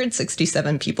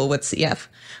 167 people with CF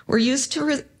were used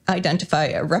to identify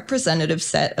a representative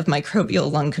set of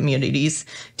microbial lung communities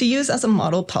to use as a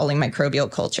model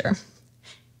polymicrobial culture.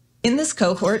 In this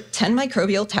cohort, 10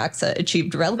 microbial taxa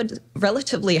achieved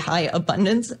relatively high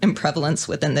abundance and prevalence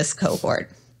within this cohort.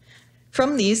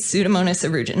 From these, Pseudomonas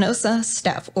aeruginosa,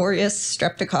 Staph aureus,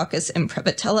 Streptococcus, and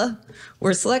Prevotella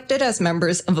were selected as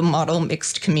members of a model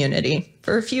mixed community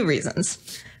for a few reasons.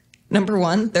 Number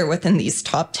one, they're within these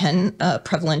top 10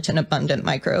 prevalent and abundant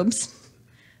microbes.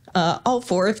 All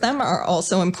 4 of them are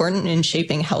also important in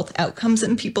shaping health outcomes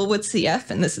in people with CF,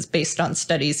 and this is based on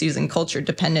studies using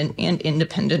culture-dependent and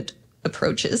independent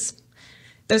approaches.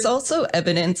 There's also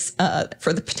evidence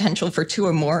for the potential for 2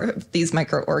 or more of these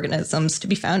microorganisms to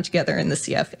be found together in the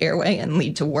CF airway and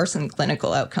lead to worsened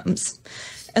clinical outcomes,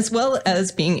 as well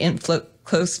as being in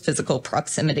close physical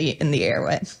proximity in the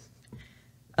airway.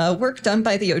 Work done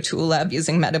by the O'Toole Lab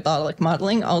using metabolic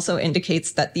modeling also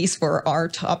indicates that these 4 are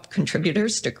top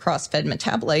contributors to cross-fed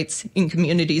metabolites in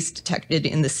communities detected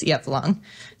in the CF lung.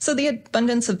 So the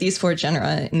abundance of these 4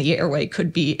 genera in the airway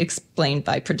could be explained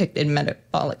by predicted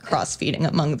metabolic cross-feeding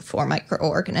among the 4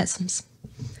 microorganisms.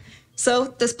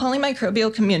 So this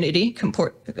polymicrobial community,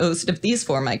 composed of these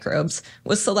 4 microbes,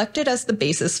 was selected as the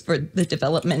basis for the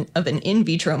development of an in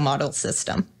vitro model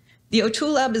system. The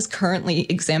O'Toole Lab is currently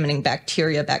examining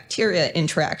bacteria-bacteria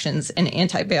interactions and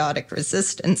antibiotic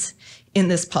resistance in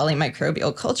this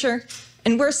polymicrobial culture,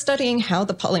 and we're studying how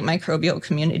the polymicrobial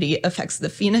community affects the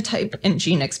phenotype and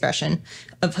gene expression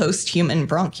of host human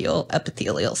bronchial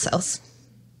epithelial cells.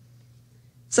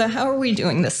 So how are we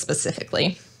doing this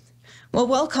specifically? Well,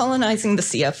 while colonizing the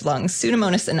CF lung,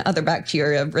 Pseudomonas and other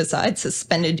bacteria reside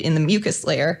suspended in the mucus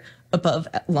layer above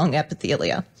lung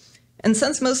epithelia. And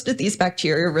since most of these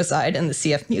bacteria reside in the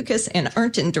CF mucus and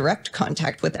aren't in direct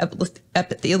contact with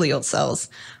epithelial cells,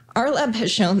 our lab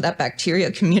has shown that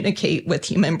bacteria communicate with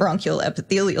human bronchial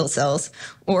epithelial cells,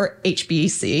 or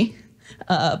HBEC,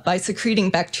 by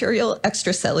secreting bacterial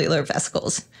extracellular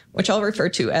vesicles, which I'll refer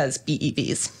to as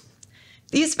BEVs.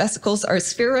 These vesicles are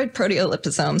spheroid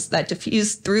proteoliposomes that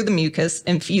diffuse through the mucus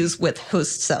and fuse with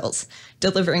host cells,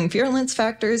 delivering virulence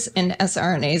factors and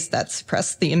sRNAs that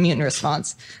suppress the immune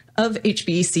response of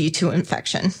HBEC to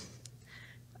infection.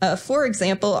 For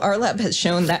example, our lab has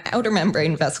shown that outer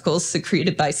membrane vesicles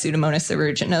secreted by Pseudomonas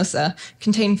aeruginosa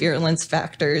contain virulence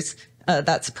factors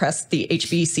that suppress the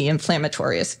HBEC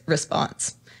inflammatory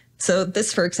response. So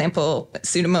this, for example,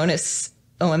 Pseudomonas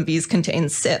OMVs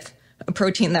contains CYP, a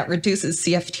protein that reduces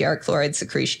CFTR chloride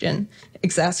secretion,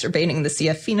 exacerbating the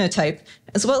CF phenotype,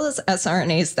 as well as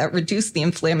sRNAs that reduce the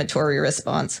inflammatory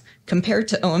response compared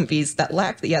to OMVs that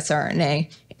lack the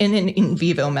sRNA in an in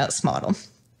vivo mouse model.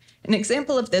 An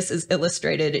example of this is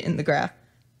illustrated in the graph,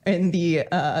 in the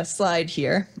slide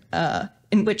here,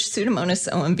 in which Pseudomonas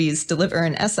OMVs deliver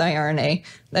an siRNA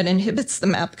that inhibits the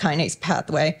MAP kinase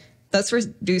pathway, thus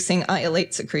reducing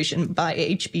IL-8 secretion by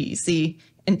HBEC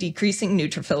and decreasing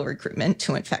neutrophil recruitment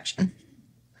to infection.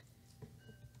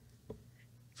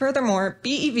 Furthermore,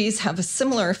 BEVs have a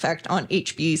similar effect on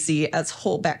HBEC as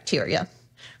whole bacteria.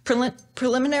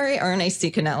 Preliminary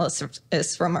RNA-seq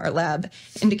analysis from our lab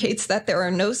indicates that there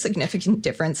are no significant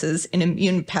differences in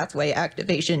immune pathway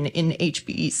activation in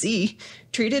HBEC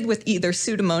treated with either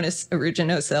Pseudomonas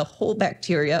aeruginosa whole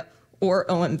bacteria or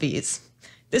OMVs.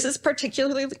 This is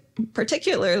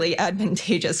particularly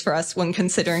advantageous for us when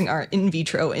considering our in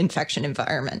vitro infection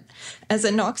environment, as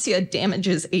anoxia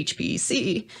damages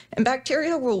HBEC, and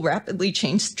bacteria will rapidly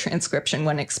change transcription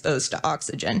when exposed to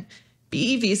oxygen.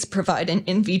 BEVs provide an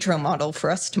in vitro model for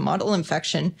us to model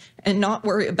infection and not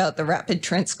worry about the rapid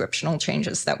transcriptional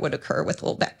changes that would occur with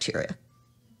whole bacteria.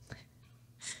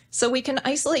 So we can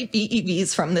isolate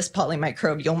BEVs from this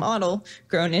polymicrobial model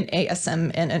grown in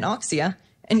ASM and anoxia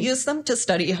and use them to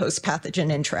study host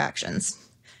pathogen interactions.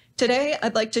 Today,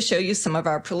 I'd like to show you some of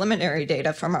our preliminary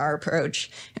data from our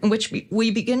approach, in which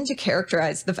we begin to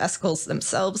characterize the vesicles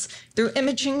themselves through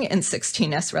imaging in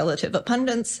 16S relative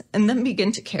abundance, and then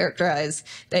begin to characterize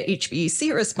the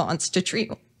HBEC response to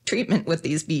treatment with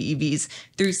these BEVs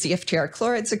through CFTR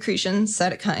chloride secretion,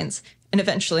 cytokines, and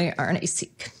eventually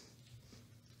RNA-seq.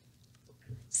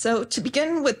 So to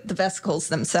begin with the vesicles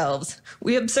themselves,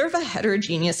 we observe a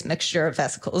heterogeneous mixture of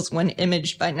vesicles when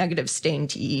imaged by negative stain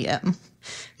TEM.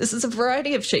 This is a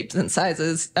variety of shapes and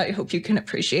sizes I hope you can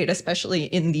appreciate, especially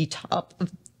in the top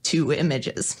of two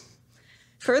images.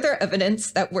 Further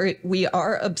evidence that we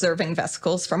are observing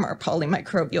vesicles from our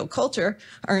polymicrobial culture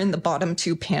are in the bottom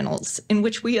two panels, in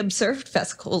which we observed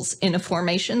vesicles in a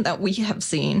formation that we have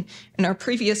seen in our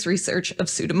previous research of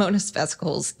Pseudomonas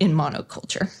vesicles in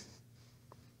monoculture.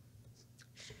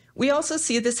 We also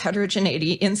see this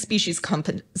heterogeneity in species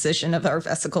composition of our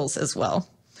vesicles as well.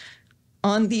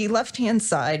 On the left-hand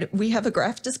side, we have a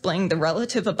graph displaying the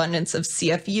relative abundance of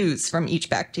CFUs from each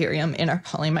bacterium in our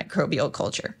polymicrobial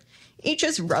culture. Each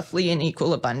is roughly in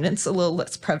equal abundance, a little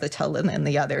less prevotella than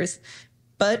the others.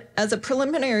 But as a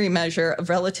preliminary measure of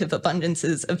relative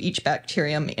abundances of each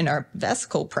bacterium in our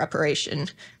vesicle preparation,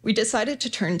 we decided to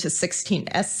turn to 16S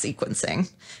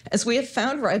sequencing, as we have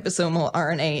found ribosomal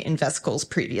RNA in vesicles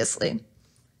previously.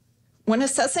 When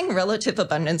assessing relative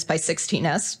abundance by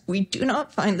 16S, we do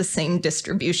not find the same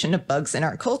distribution of bugs in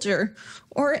our culture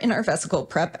or in our vesicle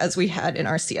prep as we had in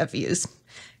our CFUs.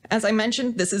 As I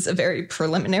mentioned, this is a very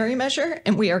preliminary measure,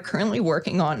 and we are currently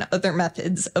working on other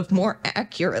methods of more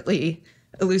accurately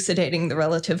elucidating the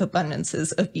relative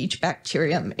abundances of each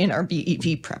bacterium in our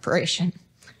BEV preparation.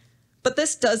 But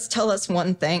this does tell us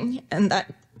one thing, and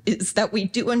that is that we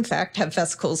do in fact have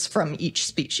vesicles from each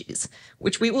species,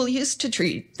 which we will use to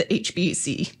treat the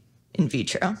HBEC in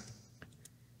vitro.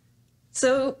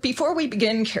 So before we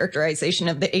begin characterization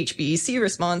of the HBEC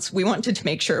response, we wanted to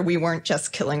make sure we weren't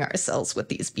just killing ourselves with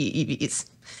these BEVs.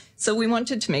 So we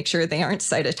wanted to make sure they aren't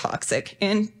cytotoxic,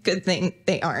 and good thing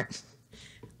they aren't.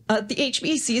 The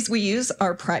HBECs we use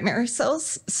are primary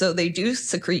cells, so they do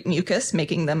secrete mucus,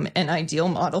 making them an ideal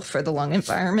model for the lung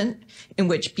environment in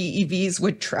which BEVs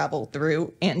would travel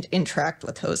through and interact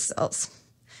with host cells.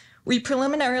 We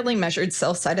preliminarily measured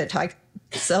cell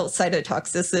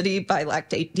cytotoxicity by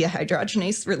lactate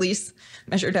dehydrogenase release,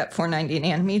 measured at 490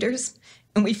 nanometers,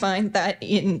 and we find that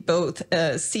in both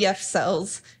CF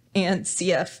cells and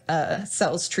CF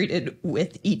cells treated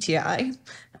with ETI,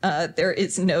 there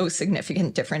is no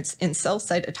significant difference in cell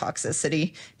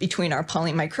cytotoxicity between our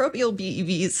polymicrobial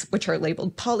BEVs, which are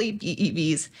labeled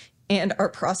poly-BEVs, and our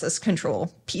process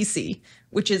control, PC,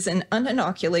 which is an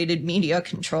uninoculated media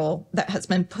control that has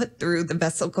been put through the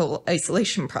vesicle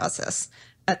isolation process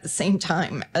at the same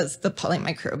time as the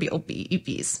polymicrobial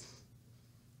BEVs.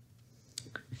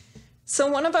 So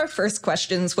one of our first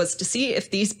questions was to see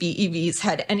if these BEVs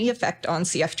had any effect on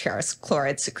CFTR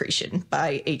chloride secretion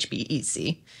by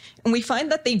HBEC. And we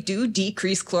find that they do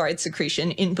decrease chloride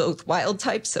secretion in both wild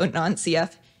type, so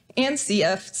non-CF, and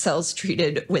CF cells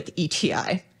treated with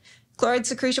ETI. Chloride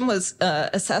secretion was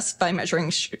assessed by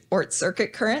measuring short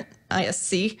circuit current,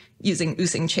 ISC, using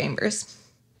Using chambers.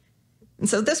 And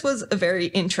so this was a very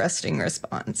interesting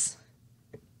response.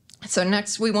 So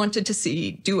next we wanted to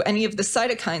see, do any of the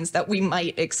cytokines that we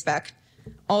might expect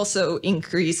also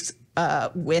increase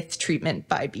with treatment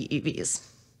by BEVs?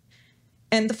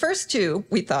 And the first two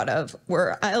we thought of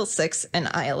were IL-6 and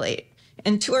IL-8.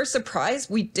 And to our surprise,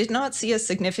 we did not see a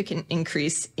significant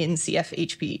increase in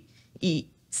CF-HBEC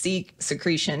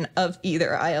secretion of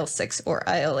either IL-6 or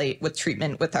IL-8 with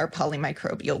treatment with our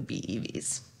polymicrobial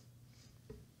BEVs.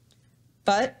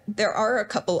 But there are a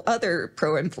couple other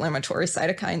pro-inflammatory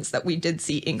cytokines that we did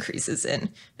see increases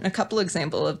in. And a couple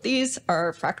examples of these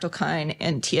are fractalkine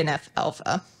and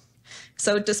TNF-alpha.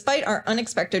 So despite our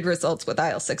unexpected results with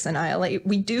IL-6 and IL-8,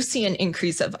 we do see an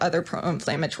increase of other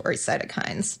pro-inflammatory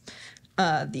cytokines.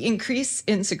 The increase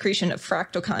in secretion of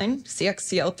fractalkine,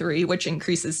 CXCL3, which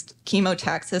increases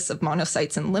chemotaxis of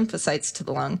monocytes and lymphocytes to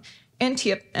the lung, and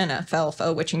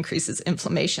TNF-alpha, which increases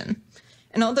inflammation.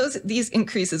 And although these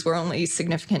increases were only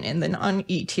significant in the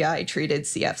non-ETI treated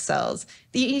CF cells,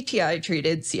 the ETI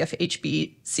treated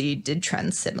CF-HBC did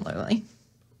trend similarly.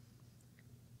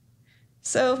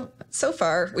 So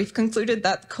far, we've concluded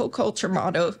that the co-culture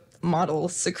model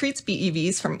secretes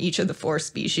BEVs from each of the 4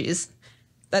 species,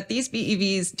 that these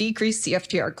BEVs decrease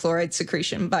CFTR chloride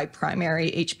secretion by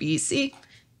primary HBEC,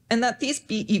 and that these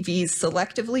BEVs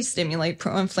selectively stimulate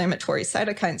pro-inflammatory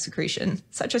cytokine secretion,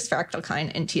 such as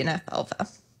fractalkine and TNF-alpha.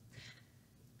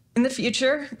 In the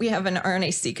future, we have an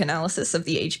RNA-seq analysis of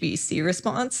the HBEC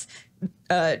response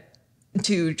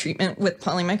to treatment with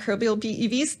polymicrobial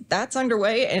BEVs. That's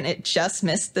underway, and it just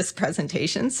missed this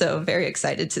presentation, so very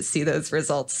excited to see those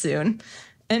results soon.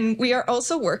 And we are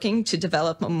also working to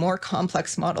develop a more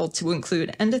complex model to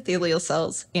include endothelial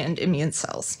cells and immune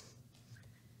cells.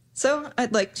 So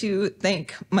I'd like to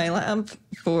thank my lab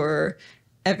for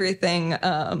everything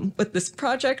with this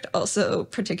project. Also,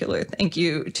 particular thank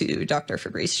you to Dr.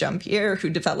 Fabrice Jean-Pierre, who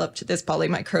developed this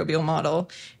polymicrobial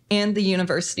model, and the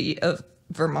University of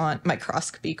Vermont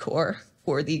Microscopy Corps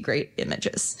for the great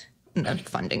images and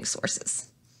funding sources.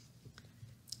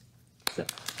 So.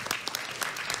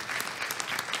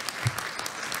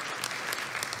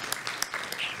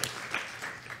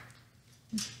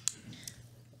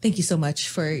 Thank you so much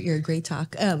for your great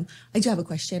talk. I do have a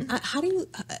question.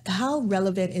 How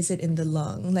relevant is it in the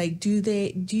lung? Like, do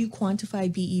you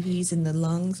quantify BEVs in the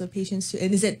lungs of patients too?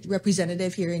 And is it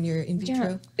representative here in your in vitro?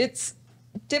 Yeah, it's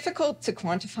difficult to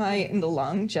quantify in the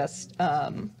lung just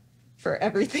for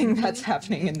everything that's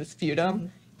happening in the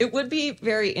sputum. It would be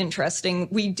very interesting.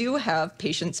 We do have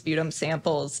patient sputum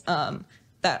samples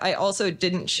that I also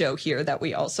didn't show here that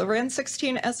we also ran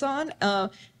 16S on.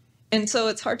 And so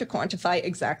it's hard to quantify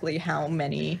exactly how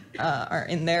many are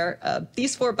in there.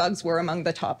 These 4 bugs were among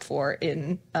the top 4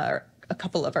 in a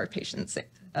couple of our patients'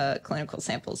 clinical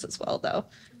samples as well, though.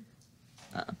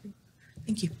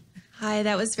 Thank you. Hi,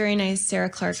 that was very nice. Sarah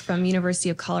Clark from University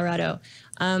of Colorado.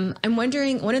 I'm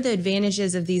wondering, one of the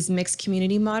advantages of these mixed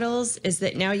community models is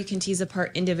that now you can tease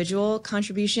apart individual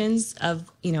contributions of,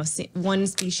 one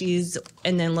species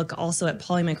and then look also at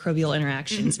polymicrobial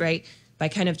interactions, right? By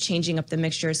kind of changing up the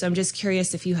mixture. So I'm just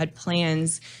curious if you had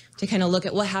plans to kind of look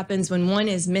at what happens when one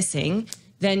is missing.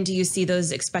 Then do you see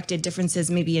those expected differences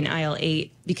maybe in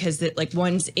IL-8 because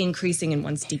one's increasing and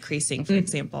one's decreasing, for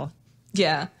example?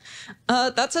 Yeah,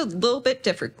 that's a little bit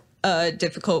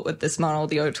difficult with this model.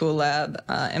 The O'Toole lab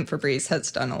and Fabrice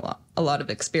has done a lot of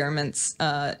experiments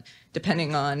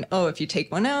depending on, if you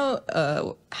take one out,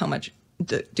 how much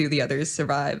do the others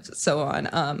survive, so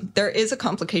on. There is a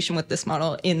complication with this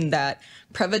model in that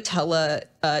Prevotella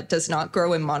does not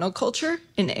grow in monoculture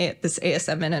in this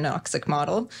ASM anoxic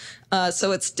model.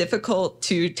 So it's difficult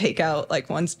to take out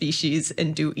one species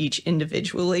and do each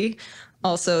individually.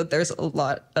 Also, there's a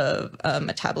lot of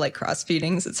metabolite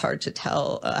cross-feedings. It's hard to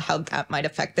tell how that might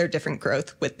affect their different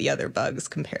growth with the other bugs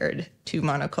compared to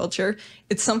monoculture.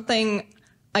 It's something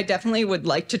I definitely would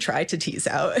like to try to tease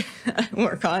out and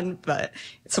work on, but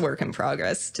it's a work in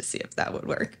progress to see if that would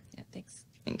work. Yeah, thanks.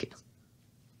 Thank you.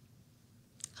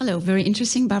 Hello, very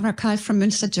interesting. Barbara Karl from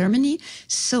Münster, Germany.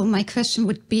 So my question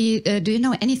would be, do you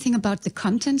know anything about the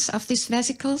contents of these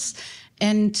vesicles?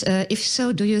 And if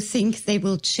so, do you think they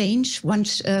will change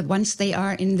once they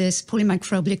are in this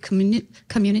polymicrobial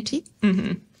community?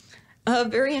 Mm-hmm.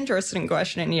 Very interesting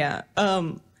question, yeah.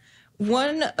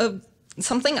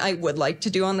 Something I would like to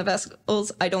do on the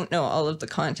vesicles, I don't know all of the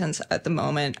contents at the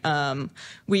moment.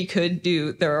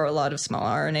 There are a lot of small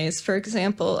RNAs, for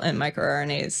example, and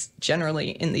microRNAs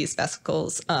generally in these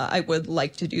vesicles. I would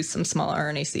like to do some small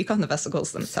RNA-seq on the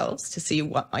vesicles themselves to see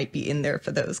what might be in there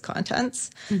for those contents.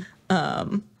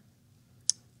 And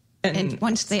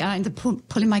once they are in the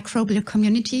polymicrobial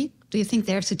community, do you think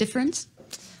there's a difference?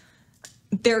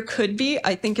 There could be.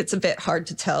 I think it's a bit hard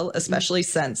to tell, especially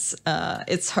since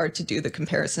it's hard to do the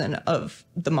comparison of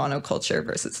the monoculture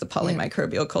versus the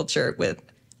polymicrobial culture, with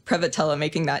Prevotella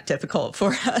making that difficult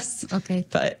for us. Okay.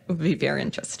 But it would be very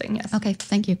interesting, yes. Okay,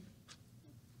 thank you.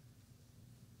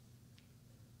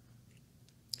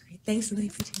 Great. Thanks, Lily,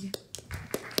 for taking it.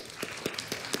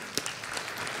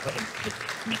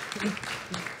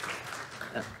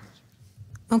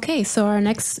 Okay, so our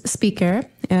next speaker,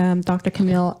 Dr.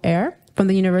 Camille Eyre from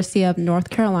the University of North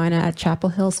Carolina at Chapel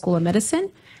Hill School of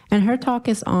Medicine. And her talk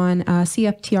is on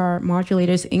CFTR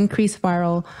modulators increase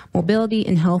viral mobility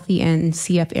in healthy and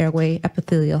CF airway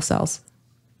epithelial cells.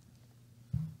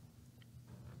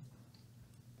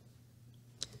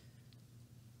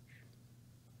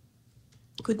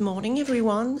 Good morning,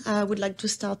 everyone. I would like to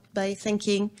start by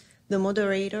thanking the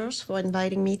moderators for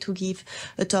inviting me to give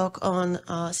a talk on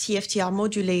CFTR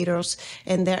modulators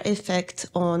and their effect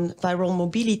on viral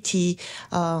mobility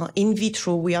in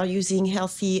vitro. We are using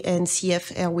healthy and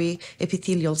CF airway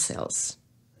epithelial cells.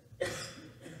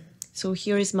 So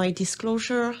here is my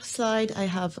disclosure slide. I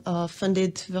have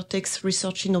funded Vertex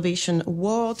Research Innovation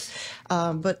Award,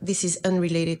 but this is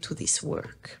unrelated to this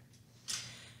work.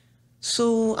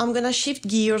 So I'm going to shift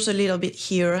gears a little bit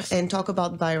here and talk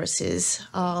about viruses.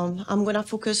 I'm going to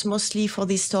focus mostly for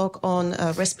this talk on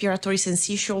respiratory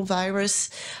syncytial virus.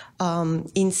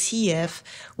 In CF,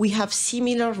 we have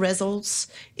similar results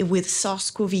with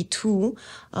SARS-CoV-2.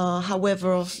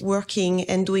 However, working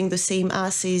and doing the same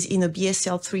assays in a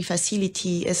BSL-3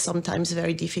 facility is sometimes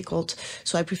very difficult.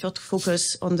 So I prefer to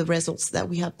focus on the results that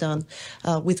we have done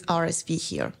with RSV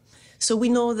here. So we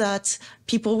know that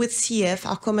people with CF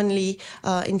are commonly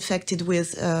infected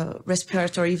with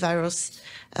respiratory virus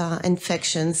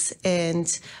infections,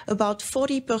 and about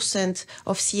 40%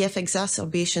 of CF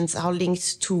exacerbations are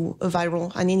linked to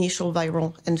an initial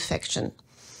viral infection.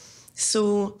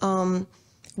 So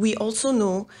we also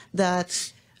know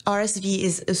that RSV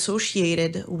is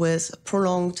associated with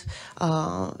prolonged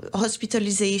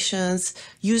hospitalizations,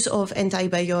 use of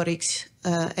antibiotics,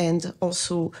 and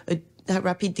also a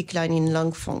rapid decline in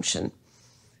lung function.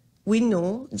 We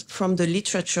know from the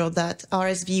literature that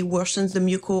RSV worsens the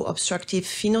muco-obstructive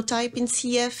phenotype in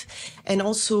CF, and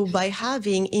also by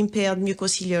having impaired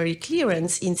mucociliary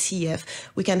clearance in CF,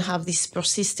 we can have this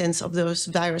persistence of those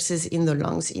viruses in the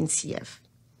lungs in CF.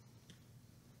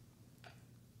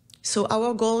 So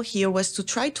our goal here was to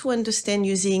try to understand,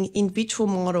 using in vitro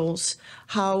models,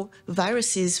 how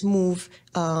viruses move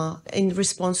in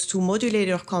response to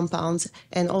modulator compounds,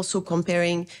 and also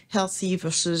comparing healthy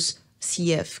versus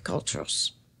CF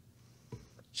cultures.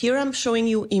 Here I'm showing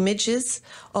you images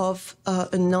of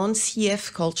a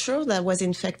non-CF culture that was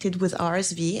infected with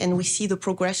RSV, and we see the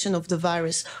progression of the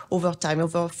virus over time,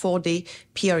 over a 4-day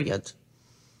period.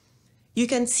 You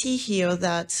can see here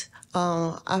that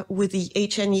with the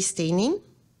H&E staining,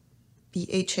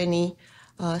 you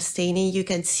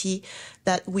can see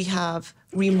that we have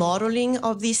remodeling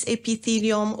of this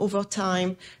epithelium over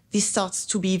time. This starts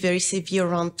to be very severe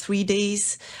around 3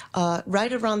 days.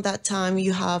 Right around that time,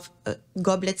 you have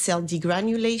goblet cell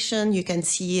degranulation. You can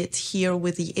see it here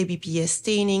with the ABPS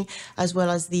staining, as well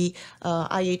as the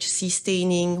IHC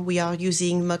staining. We are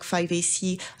using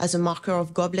MUC5AC as a marker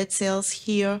of goblet cells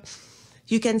here.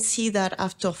 You can see that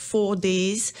after 4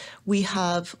 days, we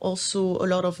have also a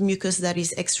lot of mucus that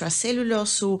is extracellular.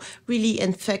 So really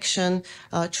infection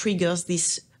triggers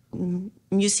these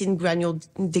mucin granule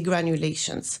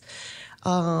degranulations.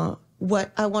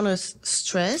 What I want to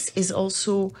stress is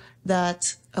also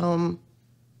that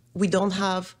we don't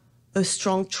have a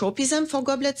strong tropism for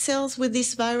goblet cells with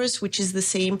this virus, which is the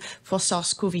same for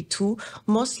SARS-CoV-2.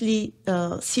 Mostly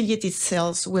ciliated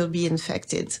cells will be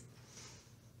infected.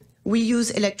 We use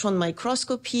electron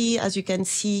microscopy, as you can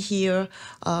see here,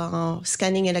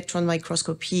 scanning electron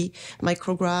microscopy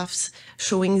micrographs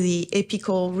showing the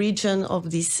apical region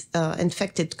of these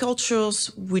infected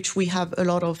cultures, which we have a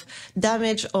lot of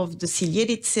damage of the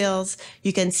ciliated cells.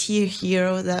 You can see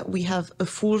here that we have a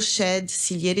full shed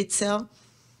ciliated cell.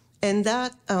 And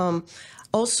that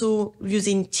also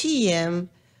using TEM,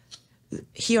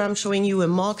 here I'm showing you a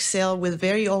mock cell with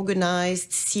very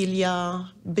organized cilia,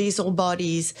 basal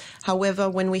bodies. However,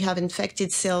 when we have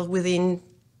infected cells within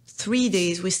 3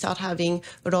 days, we start having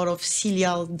a lot of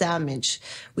cilial damage.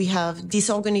 We have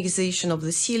disorganization of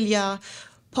the cilia,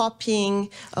 popping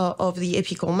of the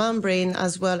apical membrane,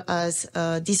 as well as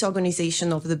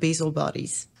disorganization of the basal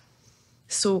bodies.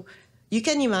 So you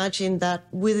can imagine that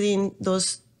within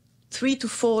those 3 to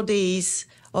 4 days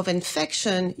of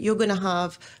infection, you're going to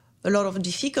have a lot of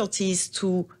difficulties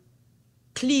to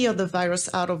clear the virus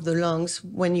out of the lungs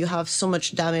when you have so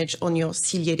much damage on your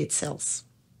ciliated cells.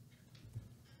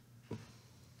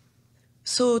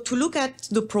 So to look at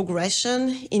the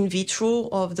progression in vitro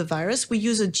of the virus, we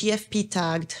use a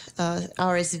GFP-tagged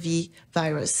RSV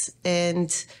virus. And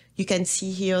you can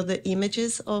see here the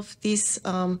images of this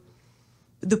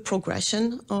the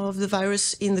progression of the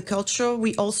virus in the culture.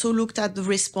 We also looked at the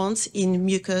response in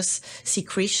mucus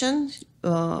secretion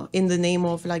in the name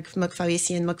of like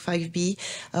MUC5AC and MUC5B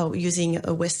using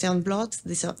a Western blot.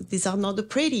 These are not the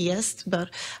prettiest, but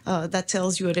that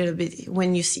tells you a little bit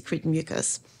when you secrete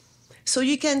mucus. So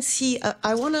you can see,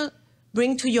 I want to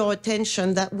bring to your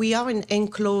attention that we are in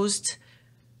enclosed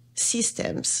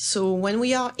systems. So when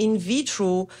we are in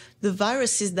vitro, the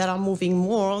viruses that are moving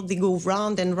more, they go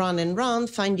round and round and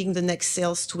round, finding the next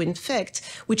cells to infect,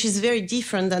 which is very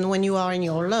different than when you are in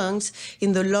your lungs.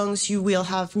 In the lungs, you will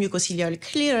have mucociliary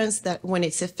clearance that when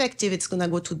it's effective, it's going to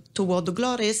go toward the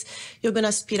glottis. You're going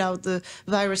to spit out the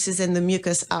viruses and the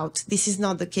mucus out. This is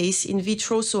not the case in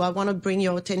vitro, so I want to bring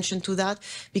your attention to that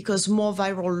because more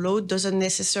viral load doesn't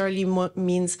necessarily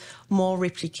means more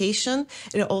replication.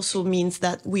 It also means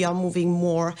that we are moving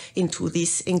more into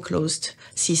this enclosed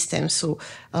system. So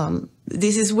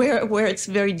this is where it's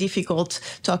very difficult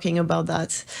talking about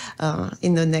that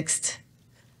in the next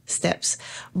steps.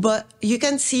 But you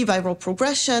can see viral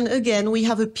progression. Again, we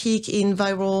have a peak in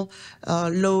viral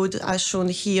load as shown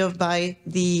here by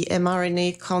the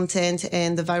mRNA content,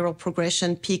 and the viral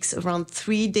progression peaks around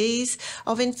 3 days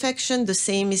of infection. The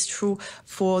same is true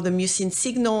for the mucin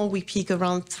signal. We peak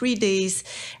around 3 days,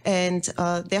 and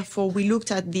therefore we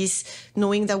looked at this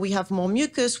knowing that we have more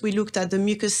mucus. We looked at the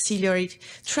mucus ciliary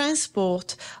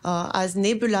transport as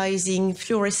nebulizing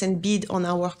fluorescent bead on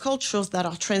our cultures that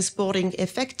are transporting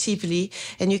effectively,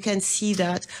 and you can see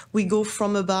that we go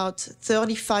from about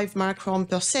 35 micron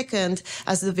per second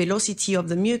as the velocity of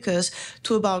the mucus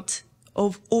to about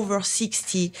over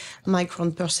 60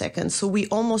 micron per second. So we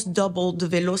almost doubled the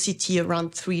velocity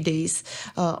around 3 days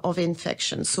of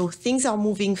infection. So things are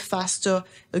moving faster.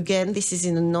 Again, this is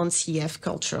in a non-CF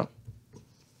culture.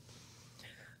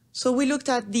 So we looked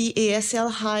at the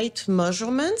ASL height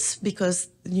measurements because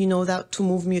you know that to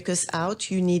move mucus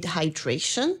out, you need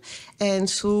hydration. And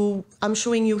so I'm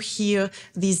showing you here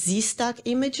these Z-stack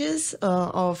images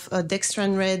of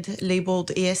dextran red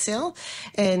labeled ASL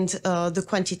and the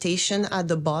quantitation at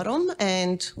the bottom.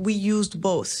 And we used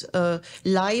both a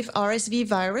live RSV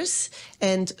virus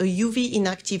and a UV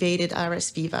inactivated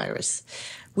RSV virus.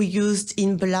 We used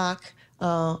in black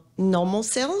normal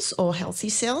cells or healthy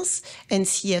cells and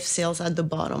CF cells at the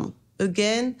bottom.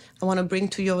 Again, I want to bring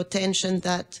to your attention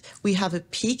that we have a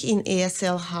peak in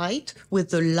ASL height with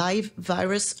the live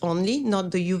virus only, not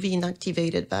the UV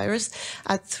inactivated virus,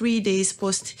 at 3 days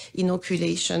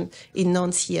post-inoculation in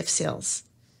non-CF cells.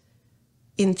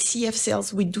 In CF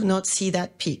cells, we do not see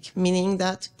that peak, meaning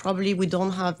that probably we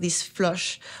don't have this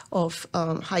flush of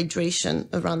hydration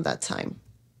around that time.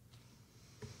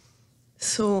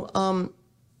 So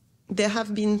there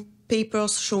have been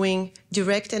papers showing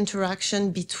direct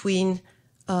interaction between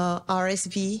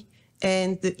RSV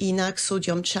and the ENaC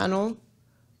sodium channel.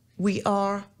 We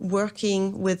are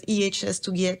working with EHS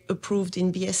to get approved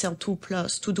in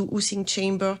BSL-2+ to do Using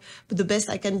chamber. But the best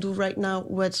I can do right now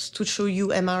was to show you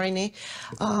mRNA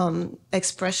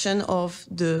expression of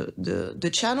the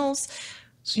channels.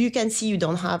 So you can see you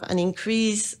don't have an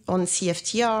increase on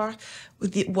CFTR.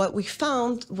 What we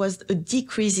found was a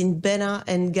decrease in beta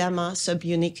and gamma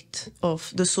subunit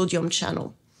of the sodium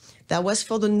channel. That was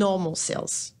for the normal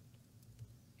cells.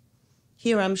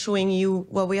 Here I'm showing you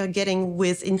what we are getting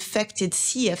with infected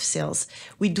CF cells.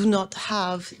 We do not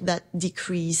have that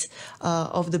decrease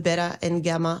of the beta and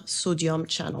gamma sodium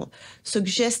channel,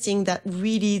 suggesting that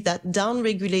really that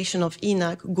downregulation of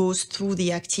ENaC goes through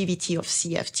the activity of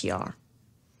CFTR.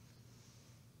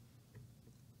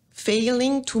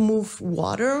 Failing to move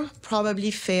water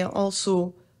probably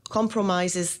also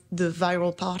compromises the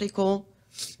viral particle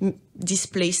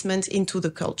displacement into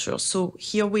the culture. So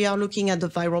here we are looking at the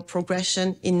viral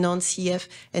progression in non-CF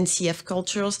and CF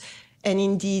cultures, and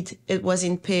indeed it was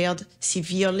impaired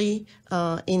severely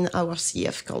in our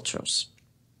CF cultures.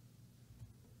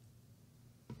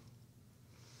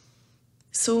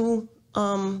 So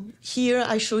here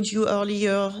I showed you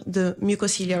earlier the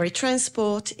mucociliary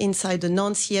transport inside the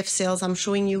non-CF cells. I'm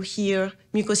showing you here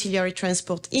mucociliary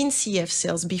transport in CF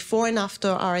cells before and after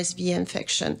RSV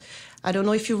infection. I don't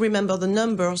know if you remember the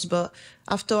numbers, but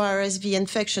after RSV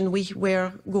infection, we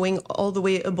were going all the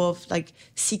way above like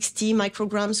 60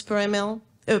 micrograms per ml,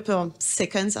 per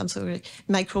seconds, I'm sorry,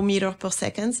 micrometer per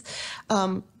seconds.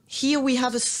 Here we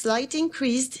have a slight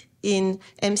increase in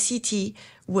MCT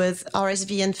with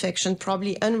RSV infection,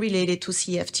 probably unrelated to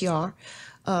CFTR,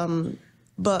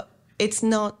 but it's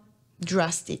not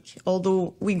drastic,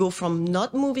 although we go from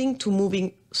not moving to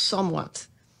moving somewhat.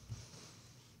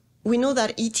 We know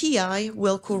that ETI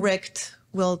will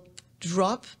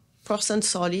drop percent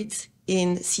solids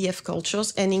in CF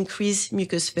cultures and increase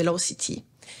mucus velocity.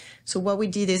 So what we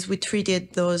did is we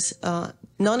treated those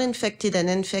non-infected and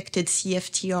infected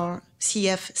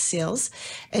CF cells,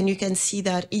 and you can see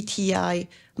that ETI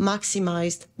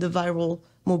maximized the viral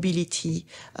mobility,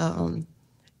 the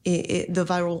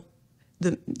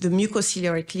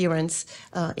mucociliary clearance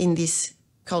in these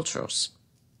cultures.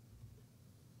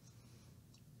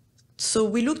 So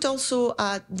we looked also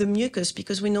at the mucus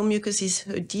because we know mucus is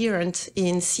adherent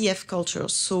in CF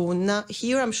cultures. So now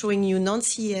here I'm showing you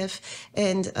non-CF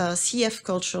and CF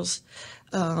cultures,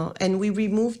 and we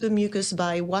removed the mucus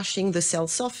by washing the cell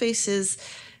surfaces.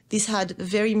 This had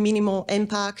very minimal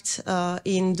impact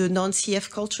in the non-CF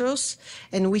cultures,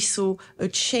 and we saw a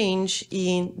change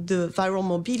in the viral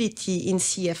mobility in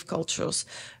CF cultures.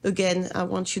 Again, I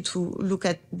want you to look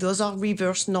at, those are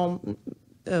reverse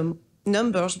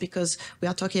numbers because we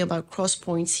are talking about cross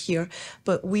points here,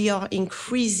 but we are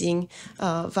increasing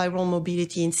viral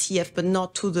mobility in CF, but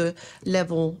not to the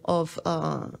level of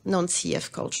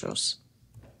non-CF cultures.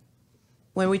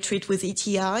 When we treat with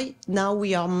ETI, now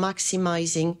we are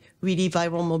maximizing really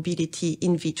viral mobility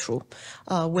in vitro,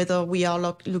 whether we are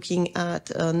looking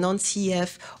at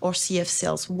non-CF or CF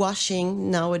cells. Washing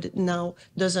now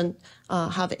doesn't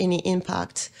have any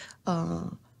impact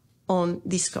on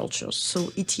these cultures.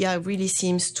 So ETI really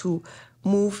seems to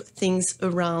move things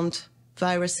around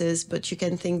viruses, but you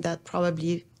can think that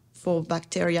probably for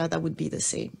bacteria that would be the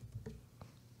same.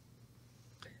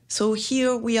 So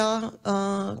here we are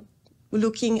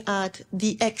looking at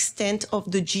the extent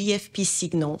of the GFP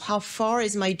signal. How far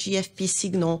is my GFP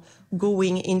signal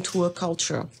going into a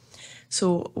culture?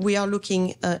 So we are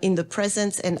looking in the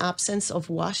presence and absence of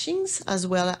washings, as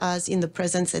well as in the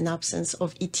presence and absence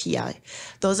of ETI.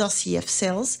 Those are CF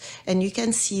cells, and you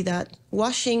can see that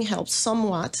washing helps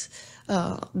somewhat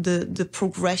the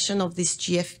progression of this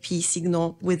GFP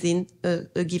signal within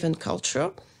a given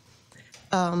culture.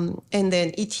 And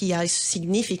then ETI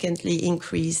significantly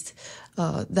increased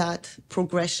that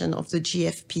progression of the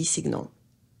GFP signal.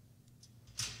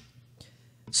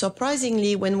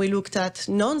 Surprisingly, when we looked at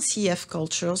non-CF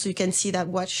cultures, you can see that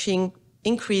washing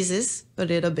increases a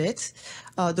little bit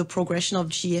the progression of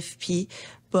GFP,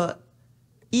 but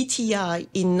ETI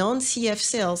in non-CF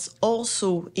cells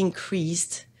also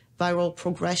increased viral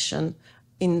progression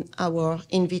in our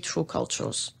in vitro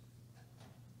cultures.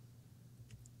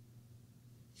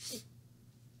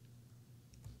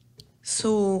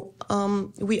 So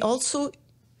we also,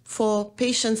 for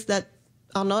patients that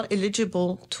are not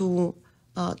eligible to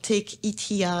take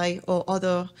ETI or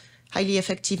other highly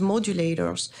effective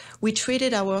modulators, we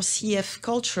treated our CF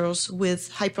cultures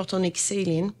with hypertonic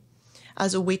saline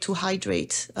as a way to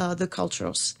hydrate the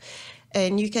cultures.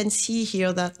 And you can see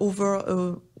here that over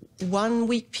a 1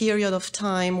 week period of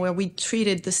time where we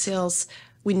treated the cells,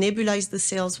 we nebulized the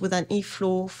cells with an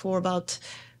e-flow for about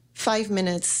 5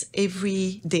 minutes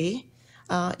every day.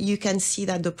 You can see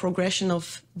that the progression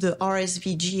of the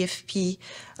RSV GFP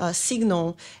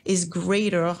signal is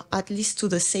greater, at least to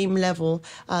the same level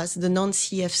as the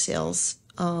non-CF cells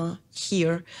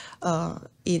here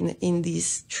in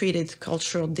these treated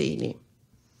culture daily.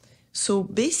 So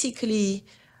basically,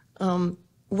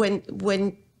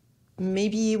 when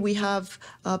maybe we have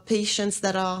patients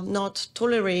that are not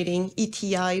tolerating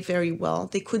ETI very well.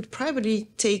 They could probably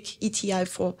take ETI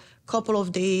for a couple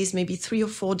of days, maybe 3 or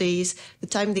 4 days, the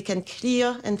time they can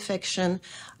clear infection,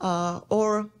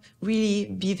 or really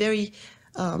be very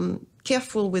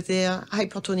careful with their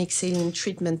hypertonic saline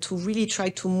treatment to really try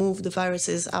to move the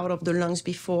viruses out of the lungs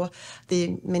before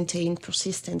they maintain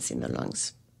persistence in the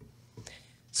lungs.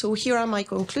 So here are my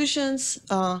conclusions.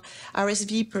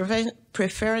 RSV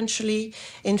preferentially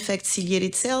infects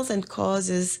ciliated cells and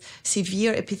causes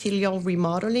severe epithelial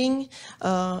remodeling.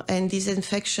 And these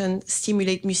infections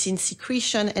stimulate mucin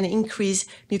secretion and increase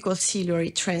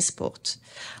mucociliary transport.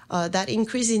 That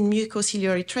increase in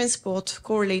mucociliary transport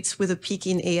correlates with a peak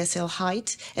in ASL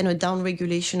height and a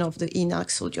downregulation of the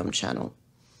ENaC sodium channel.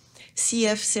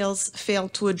 CF cells fail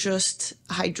to adjust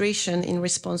hydration in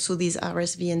response to these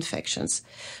RSV infections.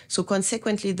 So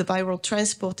consequently, the viral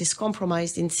transport is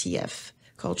compromised in CF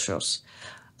cultures.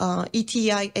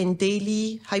 ETI and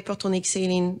daily hypertonic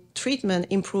saline treatment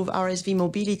improve RSV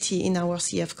mobility in our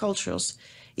CF cultures.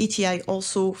 ETI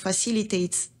also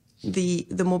facilitates the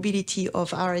mobility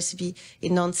of RSV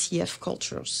in non-CF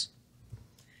cultures.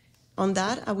 On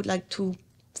that, I would like to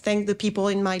thank the people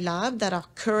in my lab that are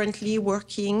currently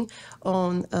working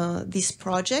on this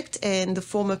project, and the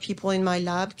former people in my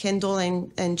lab, Kendall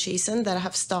and Jason, that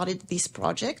have started this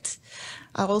project.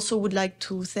 I also would like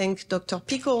to thank Dr.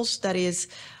 Pickles, that is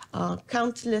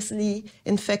countlessly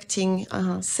infecting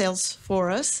cells for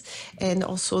us, and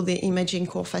also the imaging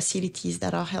core facilities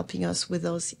that are helping us with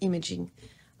those imaging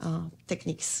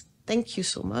techniques. Thank you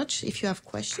so much. If you have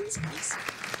questions, please.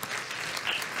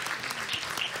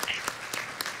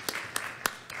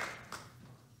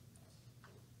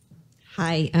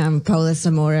 Hi, I'm Paula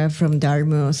Zamora from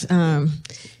Dartmouth.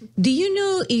 Do you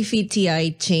know if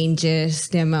ETI changes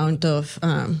the amount of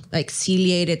like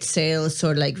ciliated cells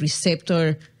or like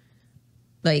receptor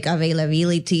like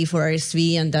availability for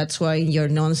RSV, and that's why in your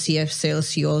non-CF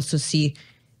cells you also see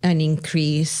an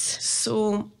increase?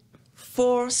 So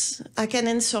I can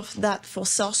answer that for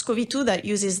SARS-CoV-2 that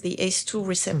uses the ACE2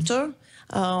 receptor.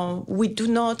 We do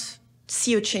not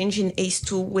see a change in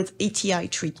ACE2 with ETI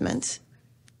treatment.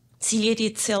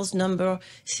 Ciliated cells number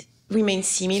remains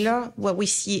similar. What we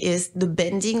see is the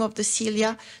bending of the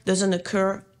cilia doesn't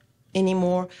occur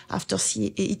anymore after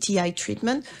ETI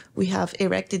treatment. We have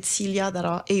erected cilia that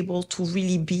are able to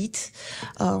really beat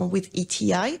with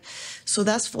ETI. So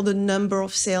that's for the number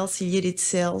of cells, ciliated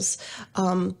cells.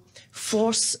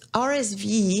 For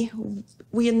RSV,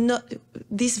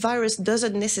 this virus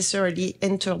doesn't necessarily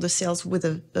enter the cells with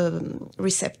a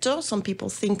receptor. Some people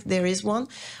think there is one,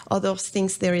 others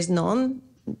think there is none.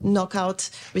 Knockout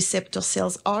receptor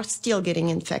cells are still getting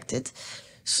infected.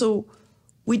 So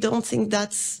we don't think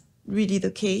that's really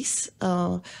the case,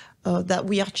 that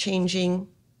we are changing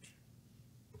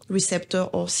receptor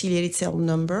or ciliated cell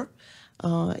number,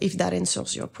 if that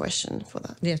answers your question for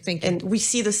that. Yeah, thank you. And we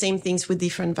see the same things with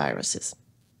different viruses.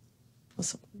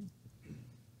 Also.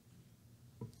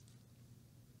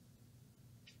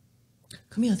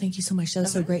 Camille, thank you so much. That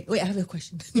was so great. Wait, I have a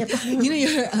question. Yep. You know,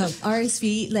 your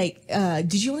RSV, like,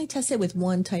 did you only test it with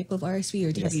one type of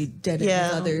RSV, or have you did it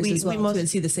with others as well to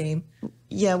see the same?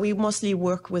 Yeah, we mostly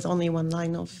work with only one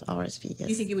line of RSV, yes. Do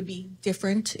you think it would be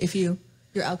different if your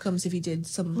outcomes if you did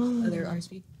some other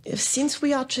RSV? Since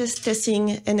we are just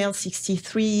testing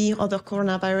NL63, other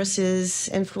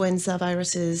coronaviruses, influenza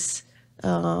viruses,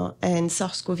 and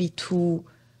SARS-CoV-2,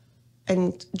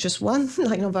 and just one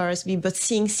line of RSV, but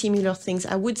seeing similar things,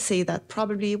 I would say that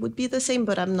probably it would be the same,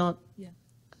 but I'm not, I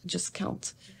just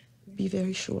can't be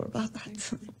very sure about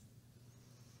that.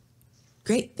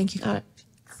 Great, thank you. All right.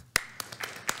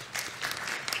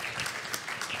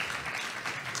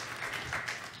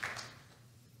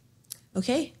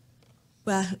 Okay,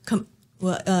 well,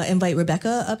 we'll invite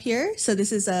Rebecca up here. So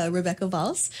this is Rebecca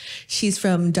Valls. She's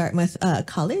from Dartmouth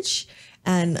College,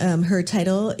 and her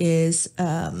title is,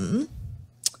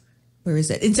 where is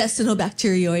it? Intestinal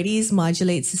bacteroides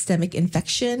modulate systemic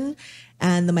infection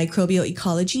and the microbial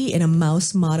ecology in a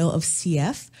mouse model of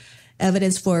CF.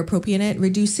 Evidence for propionate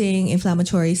reducing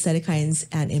inflammatory cytokines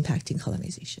and impacting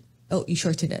colonization. Oh, you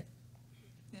shortened it.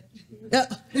 Oh.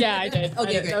 Yeah, I did.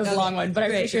 Okay, That was a long one, but I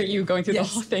appreciate you going through the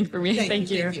whole thing for me. Thank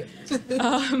you.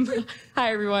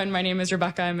 Hi, everyone. My name is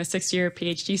Rebecca. I'm a 6th-year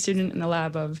PhD student in the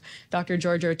lab of Dr.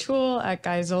 George O'Toole at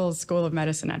Geisel School of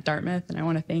Medicine at Dartmouth. And I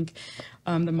want to thank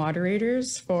the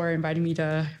moderators for inviting me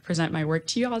to present my work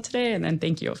to you all today. And then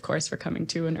thank you, of course, for coming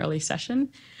to an early session.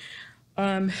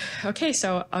 Okay,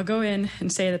 so I'll go in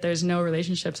and say that there's no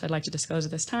relationships I'd like to disclose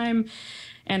at this time.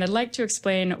 And I'd like to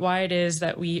explain why it is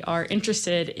that we are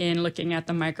interested in looking at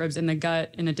the microbes in the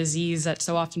gut in a disease that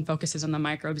so often focuses on the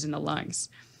microbes in the lungs.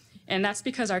 And that's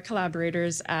because our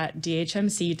collaborators at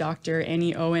DHMC, Dr.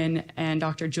 Annie Owen and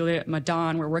Dr. Julia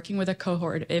Madan, were working with a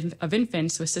cohort of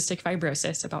infants with cystic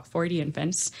fibrosis, about 40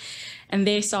 infants. And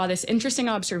they saw this interesting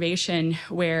observation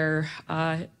where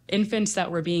infants that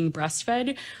were being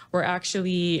breastfed were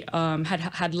actually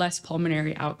had less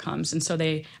pulmonary outcomes. And so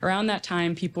around that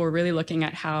time, people were really looking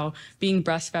at how being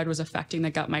breastfed was affecting the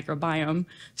gut microbiome.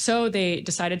 So they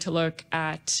decided to look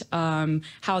at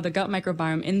how the gut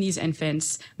microbiome in these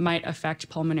infants might affect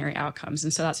pulmonary outcomes.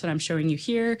 And so that's what I'm showing you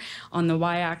here. On the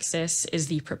y-axis is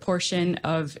the proportion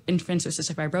of infants with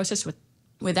cystic fibrosis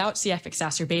without CF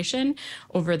exacerbation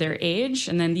over their age.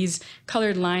 And then these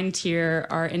colored lines here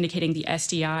are indicating the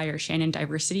SDI, or Shannon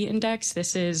Diversity Index.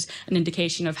 This is an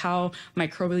indication of how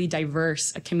microbially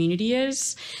diverse a community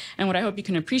is. And what I hope you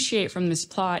can appreciate from this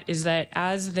plot is that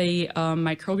as the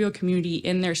microbial community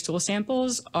in their stool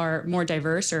samples are more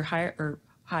diverse or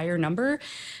higher number,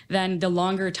 then the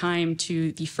longer time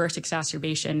to the first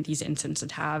exacerbation these infants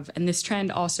would have. And this trend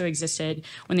also existed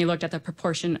when they looked at the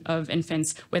proportion of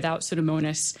infants without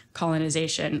Pseudomonas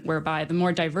colonization, whereby the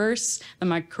more diverse the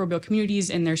microbial communities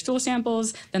in their stool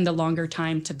samples, then the longer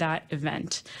time to that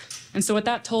event. And so what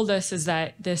that told us is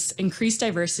that this increased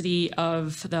diversity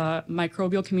of the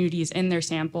microbial communities in their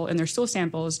stool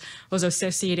samples was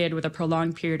associated with a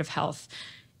prolonged period of health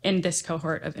in this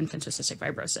cohort of infants with cystic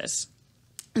fibrosis.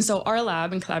 And so our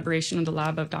lab, in collaboration with the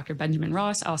lab of Dr. Benjamin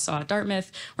Ross, also at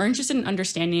Dartmouth, we're interested in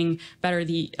understanding better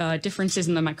the differences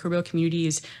in the microbial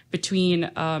communities between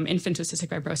infants with cystic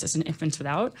fibrosis and infants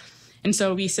without. And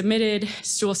so we submitted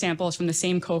stool samples from the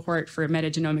same cohort for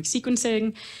metagenomic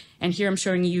sequencing. And here I'm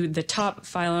showing you the top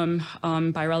phylum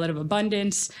by relative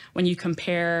abundance when you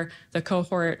compare the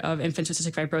cohort of infants with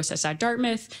cystic fibrosis at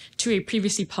Dartmouth to a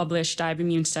previously published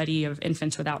diabimmune study of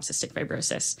infants without cystic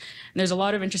fibrosis. And there's a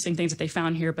lot of interesting things that they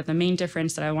found here, but the main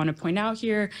difference that I want to point out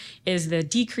here is the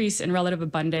decrease in relative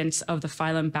abundance of the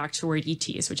phylum Bacteroid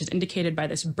ETs, which is indicated by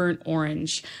this burnt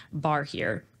orange bar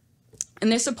here.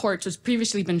 And this approach has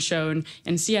previously been shown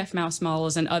in CF mouse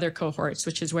models and other cohorts,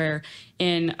 which is where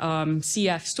in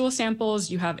CF stool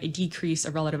samples, you have a decrease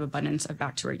of relative abundance of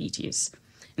Bacteroid ETs.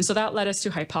 And so that led us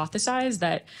to hypothesize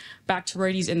that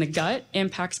Bacteroides in the gut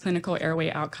impacts clinical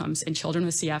airway outcomes in children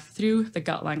with CF through the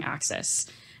gut-lung axis.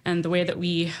 And the way that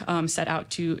we set out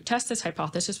to test this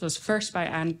hypothesis was first by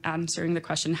answering the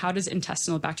question, how does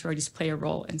intestinal Bacteroides play a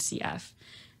role in CF?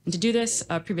 And to do this,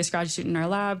 a previous graduate student in our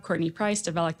lab, Courtney Price,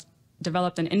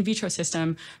 developed an in vitro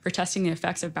system for testing the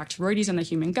effects of Bacteroides in the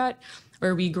human gut,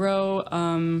 where we grow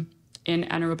in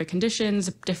anaerobic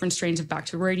conditions different strains of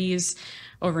Bacteroides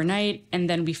overnight, and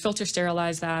then we filter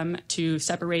sterilize them to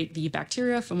separate the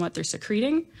bacteria from what they're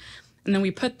secreting. And then we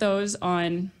put those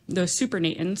on those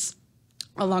supernatants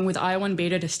along with IL-1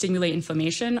 beta to stimulate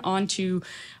inflammation onto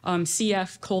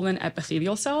CF colon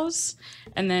epithelial cells.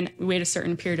 And then we wait a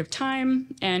certain period of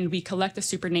time and we collect the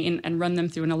supernatant and run them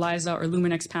through an ELISA or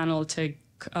Luminex panel to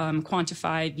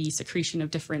quantify the secretion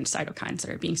of different cytokines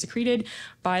that are being secreted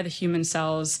by the human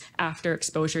cells after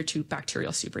exposure to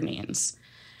bacterial supernatants.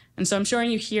 And so I'm showing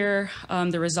you here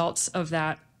the results of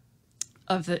that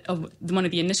of one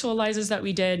of the initial ELISAs that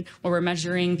we did, where we're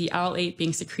measuring the IL-8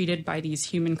 being secreted by these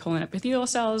human colon epithelial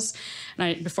cells.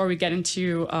 And before we get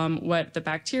into what the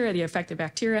effect the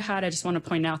bacteria had, I just want to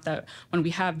point out that when we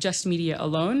have just media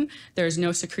alone, there's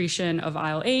no secretion of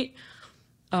IL-8,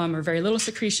 or very little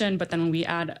secretion. But then when we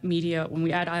add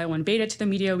IL-1 beta to the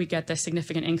media, we get this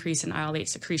significant increase in IL-8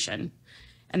 secretion.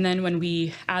 And then when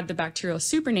we add the bacterial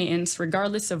supernatants,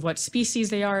 regardless of what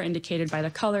species they are, indicated by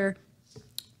the color,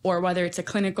 or whether it's a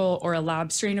clinical or a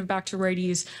lab strain of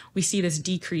Bacteroides, we see this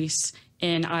decrease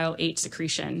in IL-8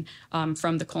 secretion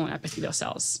from the colon epithelial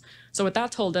cells. So what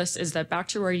that told us is that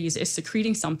Bacteroides is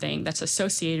secreting something that's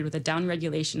associated with a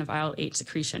downregulation of IL-8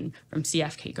 secretion from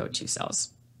CF-KGO2 cells.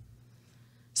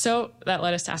 So that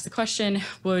led us to ask the question,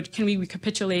 can we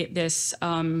recapitulate this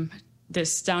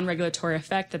downregulatory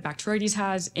effect that Bacteroides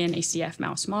has in a CF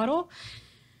mouse model?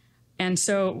 And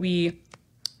so we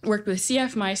worked with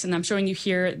CF mice, and I'm showing you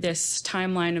here this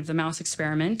timeline of the mouse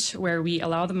experiment, where we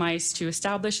allow the mice to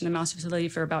establish in the mouse facility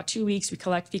for about 2 weeks. We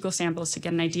collect fecal samples to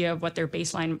get an idea of what their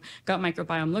baseline gut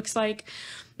microbiome looks like.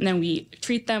 And then we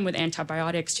treat them with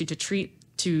antibiotics to deplete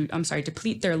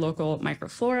their local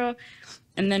microflora.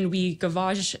 And then we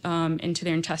gavage into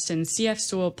their intestines CF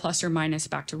stool plus or minus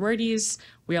Bacteroides.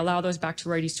 We allow those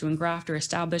Bacteroides to engraft or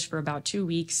establish for about 2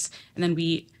 weeks. And then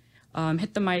we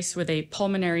hit the mice with a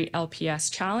pulmonary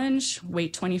LPS challenge,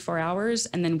 wait 24 hours,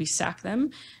 and then we sack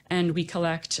them and we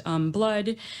collect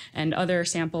blood and other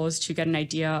samples to get an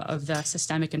idea of the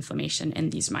systemic inflammation in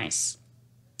these mice.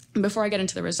 Before I get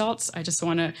into the results, I just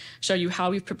want to show you how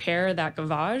we prepare that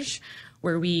gavage,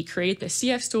 where we create the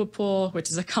CF stool pool, which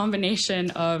is a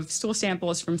combination of stool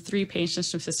samples from 3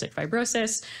 patients with cystic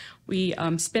fibrosis. We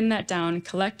spin that down,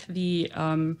 collect the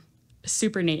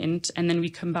supernatant, and then we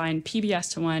combine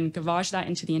PBS to 1, gavage that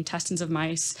into the intestines of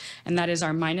mice, and that is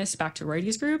our minus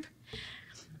Bacteroides group.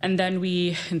 And then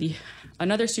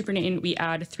another supernatant, we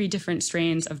add 3 different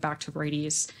strains of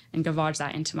Bacteroides and gavage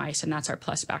that into mice, and that's our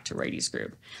plus Bacteroides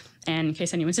group. And in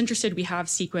case anyone's interested, we have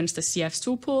sequenced the CF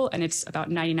stool pool, and it's about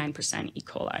 99% E.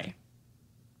 coli.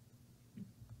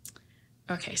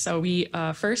 Okay, so we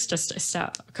first just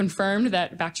confirmed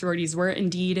that Bacteroides were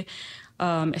indeed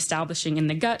establishing in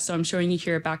the gut. So I'm showing you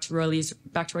here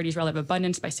Bacteroides relative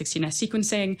abundance by 16S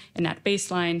sequencing and at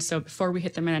baseline. So before we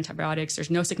hit them in antibiotics, there's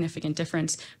no significant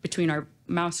difference between our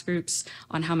mouse groups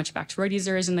on how much Bacteroides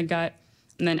there is in the gut.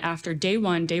 And then after day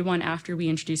one after we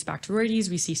introduce Bacteroides,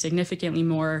 we see significantly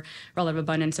more relative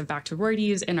abundance of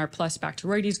Bacteroides in our plus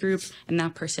Bacteroides group, and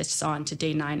that persists on to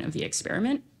day 9 of the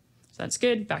experiment. So that's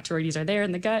good. Bacteroides are there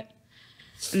in the gut.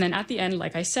 And then at the end,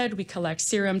 like I said, we collect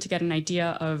serum to get an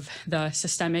idea of the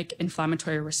systemic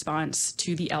inflammatory response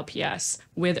to the LPS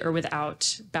with or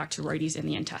without Bacteroides in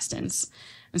the intestines.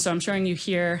 And so I'm showing you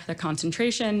here the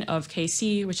concentration of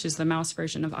KC, which is the mouse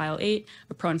version of IL-8,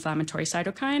 a pro-inflammatory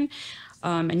cytokine.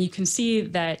 And you can see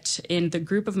that in the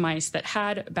group of mice that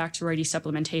had Bacteroides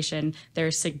supplementation,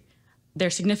 there's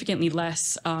significantly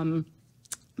less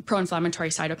pro-inflammatory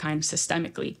cytokine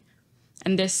systemically.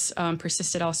 And this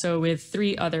persisted also with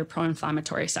 3 other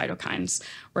pro-inflammatory cytokines,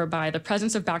 whereby the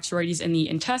presence of Bacteroides in the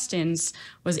intestines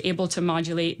was able to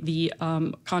modulate the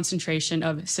concentration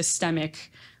of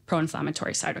systemic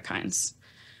pro-inflammatory cytokines.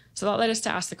 So that led us to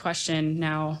ask the question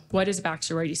now, what is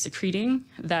Bacteroides secreting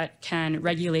that can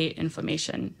regulate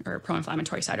inflammation or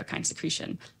pro-inflammatory cytokine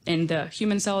secretion in the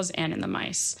human cells and in the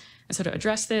mice? And so to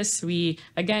address this, we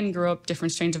again grew up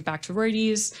different strains of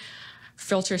Bacteroides,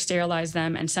 filter sterilized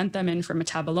them, and sent them in for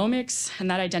metabolomics,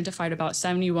 and that identified about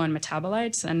 71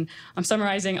 metabolites. And I'm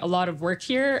summarizing a lot of work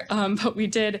here, but we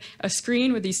did a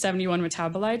screen with these 71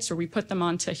 metabolites where we put them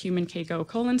onto human Keiko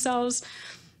colon cells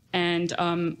and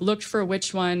looked for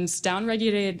which ones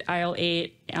downregulated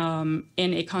IL-8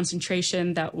 in a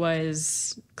concentration that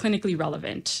was clinically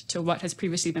relevant to what has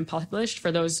previously been published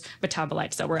for those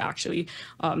metabolites that were actually,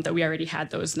 that we already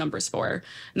had those numbers for. And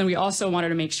then we also wanted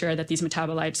to make sure that these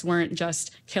metabolites weren't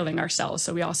just killing our cells.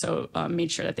 So we also made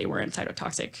sure that they weren't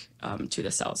cytotoxic to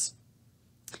the cells.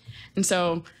 And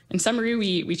so in summary,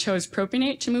 we chose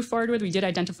propionate to move forward with. We did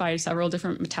identify several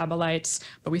different metabolites,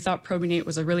 but we thought propionate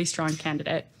was a really strong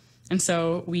candidate. And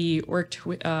so we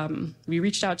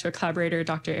reached out to a collaborator,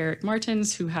 Dr. Eric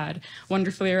Martins, who had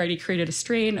wonderfully already created a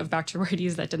strain of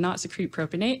Bacteroides that did not secrete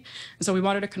propionate. And so we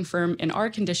wanted to confirm in our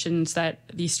conditions that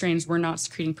these strains were not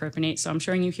secreting propionate. So I'm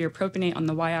showing you here propionate on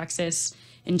the y-axis.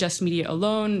 In just media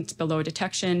alone, it's below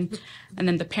detection. And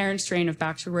then the parent strain of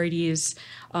Bacteroides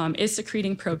is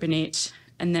secreting propionate.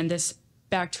 And then this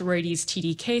Bacteroides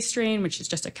TDK strain, which is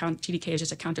just TDK is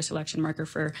just a counter selection marker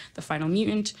for the final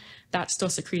mutant, that's still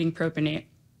secreting propionate.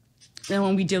 And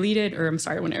when we deleted, or I'm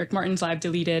sorry, when Eric Martin's lab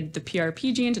deleted the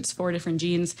PRP genes, it's 4 different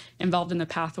genes involved in the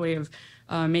pathway of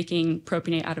making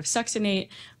propionate out of succinate,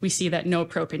 we see that no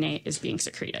propionate is being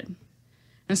secreted.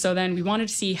 And so then we wanted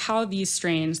to see how these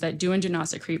strains that do and do not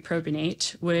secrete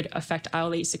propionate would affect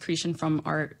IL-8 secretion from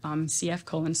our CF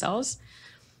colon cells.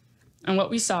 And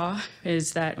what we saw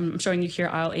is that, I'm showing you here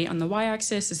IL-8 on the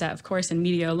y-axis, is that, of course, in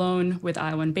media alone with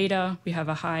IL-1 beta, we have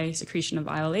a high secretion of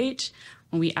IL-8.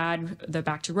 When we add the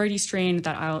Bacteroides strain,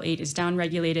 that IL-8 is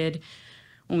downregulated.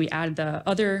 When we add the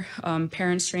other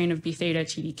parent strain of B theta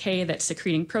TDK that's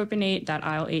secreting propionate, that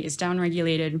IL-8 is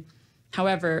downregulated.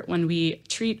 However, when we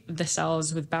treat the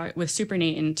cells with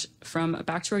supernatant from a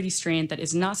Bacteroides strain that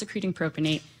is not secreting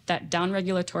propionate, that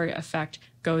downregulatory effect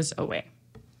goes away.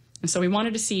 And so we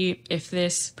wanted to see if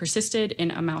this persisted in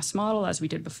a mouse model as we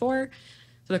did before.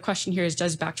 So the question here is,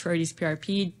 does Bacteroides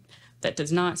PRP that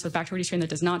does not, so Bacteroides strain that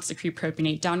does not secrete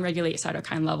propionate downregulate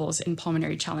cytokine levels in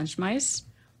pulmonary challenged mice?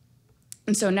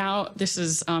 And so now this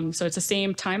is, so it's the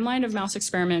same timeline of mouse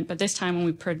experiment, but this time when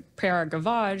we prepare our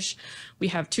gavage, we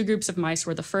have 2 groups of mice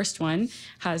where the first one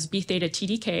has B theta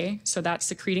TDK, so that's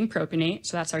secreting propionate,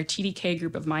 so that's our TDK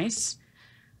group of mice.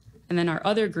 And then our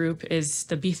other group is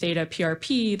the B theta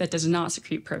PRP that does not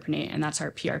secrete propionate, and that's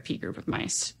our PRP group of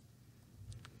mice.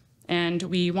 And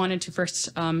we wanted to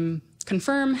first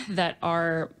confirm that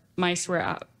our mice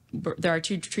were there are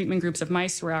 2 treatment groups of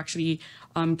mice who are actually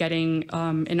getting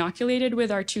inoculated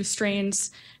with our 2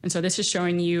 strains. And so this is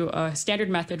showing you a standard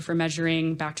method for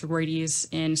measuring Bacteroides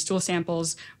in stool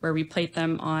samples, where we plate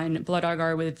them on blood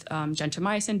agar with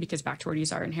gentamicin, because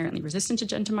Bacteroides are inherently resistant to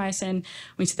gentamicin.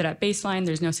 We see that at baseline,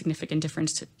 there's no significant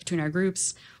difference between our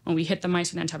groups. When we hit the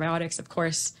mice with antibiotics, of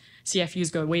course,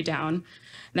 CFUs go way down.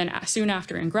 Then soon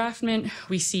after engraftment,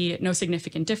 we see no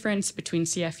significant difference between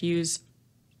CFUs.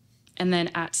 And then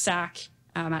at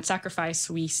sacrifice,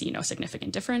 we see no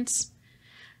significant difference.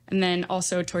 And then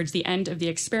also towards the end of the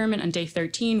experiment on day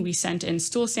 13, we sent in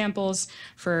stool samples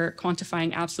for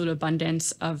quantifying absolute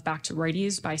abundance of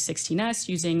Bacteroides by 16S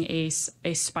using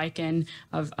a spike-in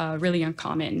of a really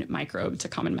uncommon microbe. It's a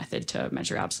common method to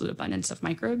measure absolute abundance of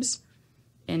microbes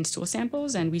in stool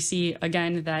samples. And we see,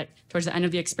 again, that towards the end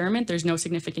of the experiment, there's no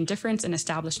significant difference in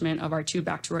establishment of our 2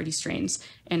 Bacteroides strains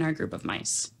in our group of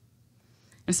mice.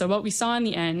 And so what we saw in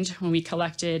the end when we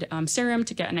collected serum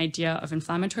to get an idea of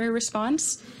inflammatory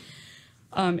response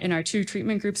in our 2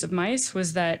 treatment groups of mice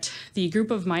was that the group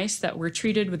of mice that were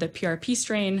treated with a PRP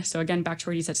strain, so again,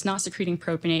 Bacteroides that's not secreting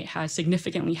propionate, has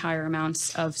significantly higher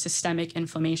amounts of systemic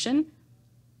inflammation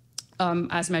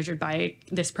as measured by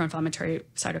this pro-inflammatory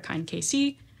cytokine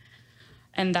KC.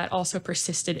 And that also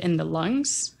persisted in the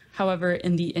lungs. However,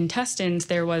 in the intestines,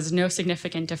 there was no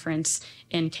significant difference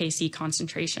in KC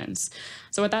concentrations.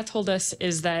 So what that told us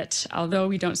is that although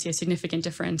we don't see a significant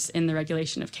difference in the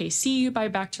regulation of KC by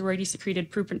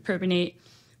Bacteroides-secreted propionate,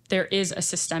 there is a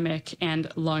systemic and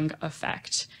lung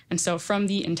effect. And so from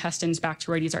the intestines,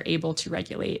 Bacteroides are able to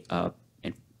regulate that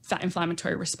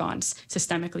inflammatory response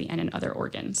systemically and in other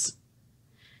organs.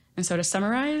 And so to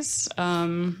summarize,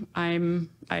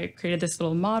 I created this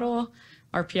little model.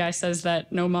 Our PI says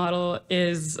that no model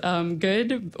is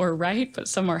good or right, but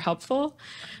some are helpful.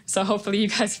 So hopefully you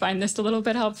guys find this a little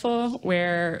bit helpful,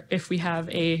 where if we have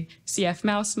a CF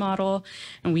mouse model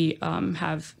and we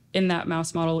have in that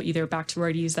mouse model either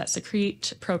Bacteroides that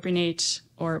secrete propionate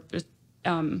or,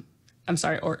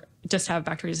 or just have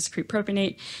Bacteroides that secrete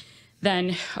propionate,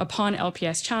 then upon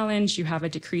LPS challenge, you have a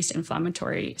decreased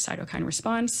inflammatory cytokine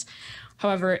response.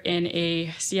 However, in a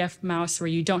CF mouse where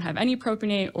you don't have any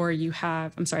propionate, or you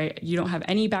don't have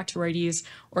any Bacteroides,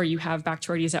 or you have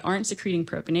Bacteroides that aren't secreting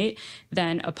propionate,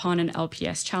 then upon an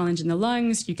LPS challenge in the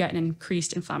lungs, you get an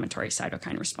increased inflammatory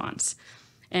cytokine response.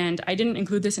 And I didn't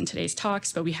include this in today's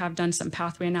talks, but we have done some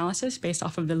pathway analysis based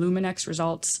off of the Luminex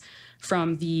results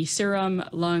from the serum,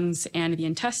 lungs, and the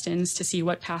intestines to see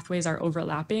what pathways are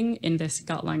overlapping in this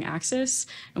gut-lung axis.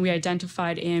 And we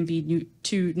identified A and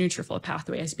B2 neutrophil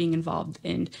pathway as being involved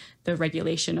in the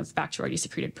regulation of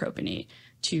Bacteroides-secreted propionate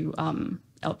to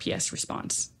LPS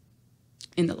response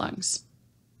in the lungs.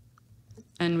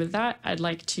 And with that, I'd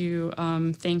like to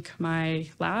thank my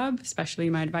lab, especially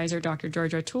my advisor, Dr.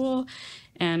 George O'Toole,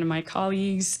 and my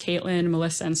colleagues, Caitlin,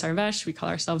 Melissa, and Sarvesh. We call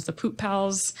ourselves the Poop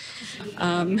Pals.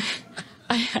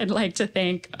 I'd like to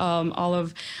thank all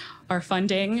of our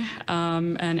funding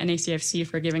and NACFC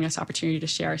for giving us opportunity to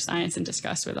share our science and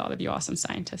discuss with all of you awesome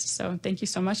scientists. So thank you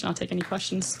so much, and I'll take any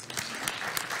questions.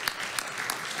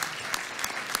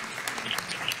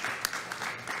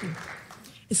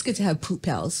 It's good to have poop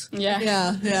pals. Yeah.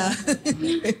 Yeah.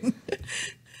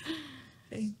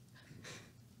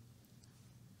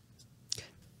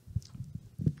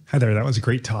 Hi there, that was a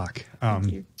great talk.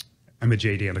 Thank you. I'm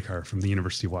Ajay Dandekar from the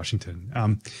University of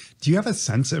Washington. Do you have a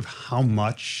sense of how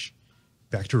much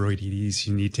Bacteroides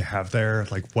you need to have there?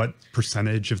 Like what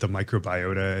percentage of the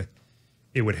microbiota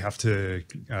it would have to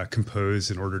compose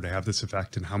in order to have this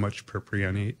effect, and how much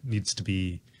propionate needs to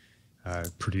be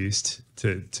produced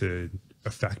to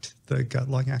affect the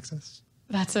gut-lung axis?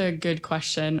 That's a good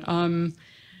question.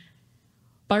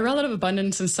 By relative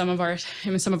abundance in some of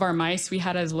our mice, we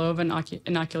had as low of an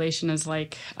inoculation as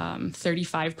like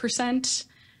 35%,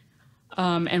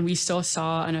 and we still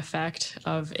saw an effect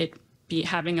of it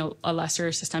having a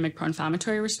lesser systemic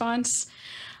pro-inflammatory response.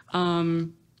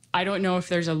 I don't know if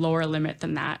there's a lower limit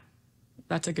than that.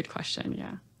 That's a good question.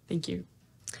 Yeah, thank you.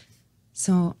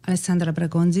 So, Alessandra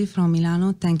Bragonzi from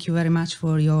Milano, thank you very much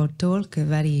for your talk,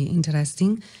 very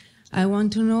interesting. I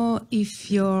want to know if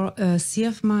your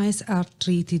CF mice are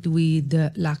treated with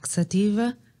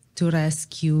laxative to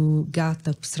rescue gut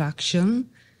obstruction,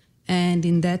 and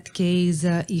in that case,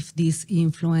 if this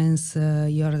influence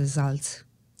your results.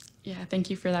 Yeah, thank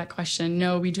you for that question.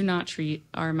 No, we do not treat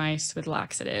our mice with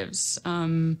laxatives.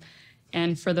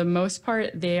 And for the most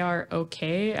part, they are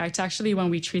okay. It's actually when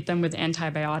we treat them with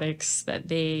antibiotics that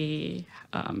they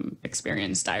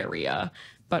experience diarrhea.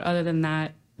 But other than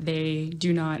that, they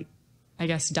do not, I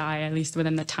guess, die, at least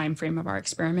within the time frame of our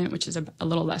experiment, which is a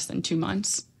little less than 2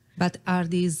 months. But are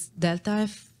these delta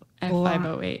F?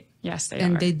 F508. Yes, they are.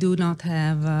 And they do not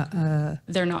have...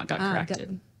 they're not gut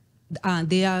corrected.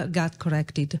 They are gut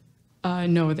corrected.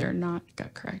 No, they're not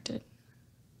gut corrected.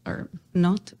 Or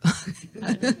not?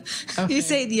 Okay. You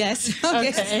said yes.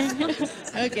 Okay.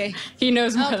 Okay. He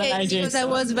knows more than I do. Because I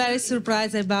was very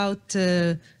surprised about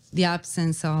the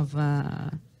absence of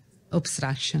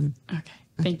obstruction. Okay.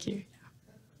 Thank you.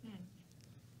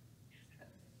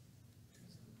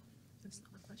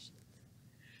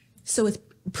 So with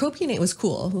propionate was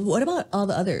cool. What about all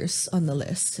the others on the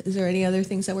list? Is there any other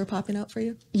things that were popping up for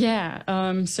you? Yeah.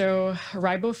 So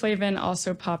riboflavin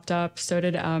also popped up. So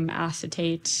did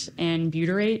acetate and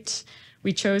butyrate.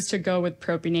 We chose to go with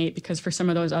propionate because for some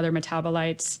of those other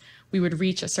metabolites, we would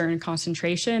reach a certain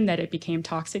concentration that it became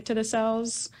toxic to the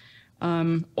cells.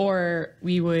 Or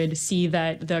we would see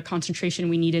that the concentration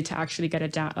we needed to actually get a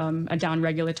down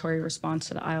regulatory response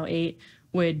to the IL-8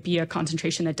 would be a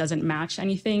concentration that doesn't match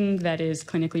anything that is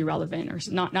clinically relevant, or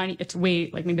not it's way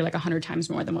maybe 100 times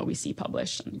more than what we see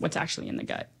published and what's actually in the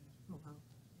gut. Oh, wow.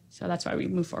 So that's why we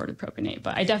move forward with propionate.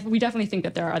 But we definitely think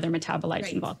that there are other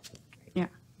metabolites involved. Yeah.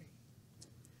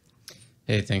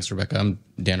 Hey, thanks, Rebecca. I'm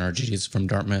Dan Argytes from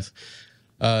Dartmouth.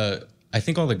 I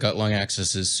think all the gut-lung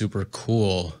axis is super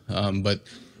cool, but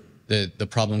the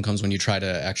problem comes when you try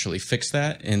to actually fix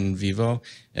that in vivo.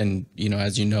 And,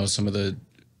 as you know, some of the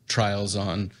trials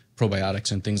on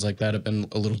probiotics and things like that have been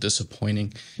a little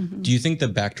disappointing. Mm-hmm. Do you think the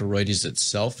Bacteroides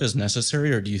itself is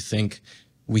necessary, or do you think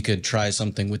we could try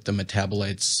something with the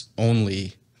metabolites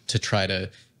only to try to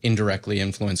indirectly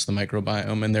influence the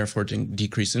microbiome and therefore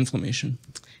decrease inflammation?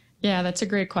 Yeah, that's a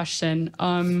great question.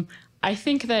 I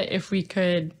think that if we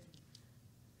could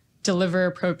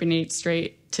deliver propionate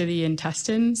straight to the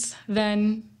intestines,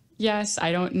 then yes.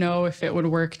 I don't know if it would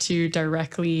work to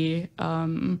directly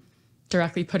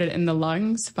put it in the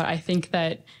lungs, but I think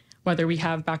that whether we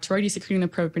have Bacteroides secreting the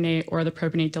propionate or the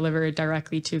propionate delivered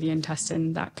directly to the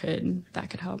intestine, that could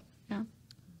help. Yeah.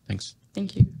 Thanks.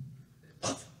 Thank you.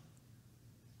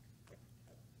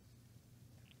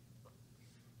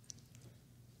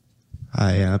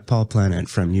 Hi, Paul Planet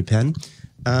from UPenn.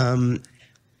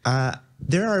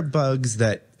 There are bugs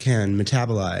that can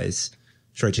metabolize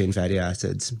short-chain fatty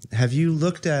acids. Have you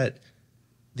looked at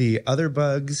the other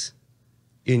bugs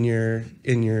in your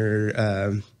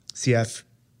CF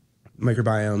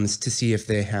microbiomes to see if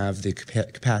they have the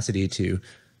capacity to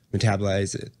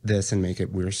metabolize this and make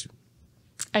it worse?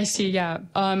 I see. Yeah.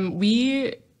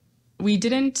 We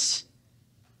didn't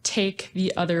take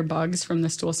the other bugs from the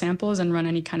stool samples and run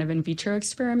any kind of in vitro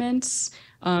experiments.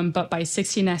 But by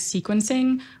 16S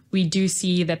sequencing, we do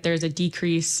see that there's a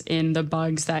decrease in the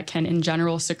bugs that can, in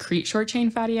general, secrete short-chain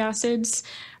fatty acids,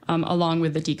 along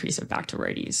with the decrease of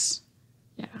Bacteroides.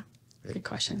 Yeah, good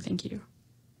question. Thank you.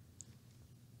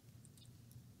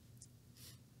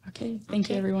 Okay, thank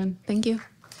you, everyone. Thank you.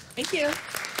 Thank you.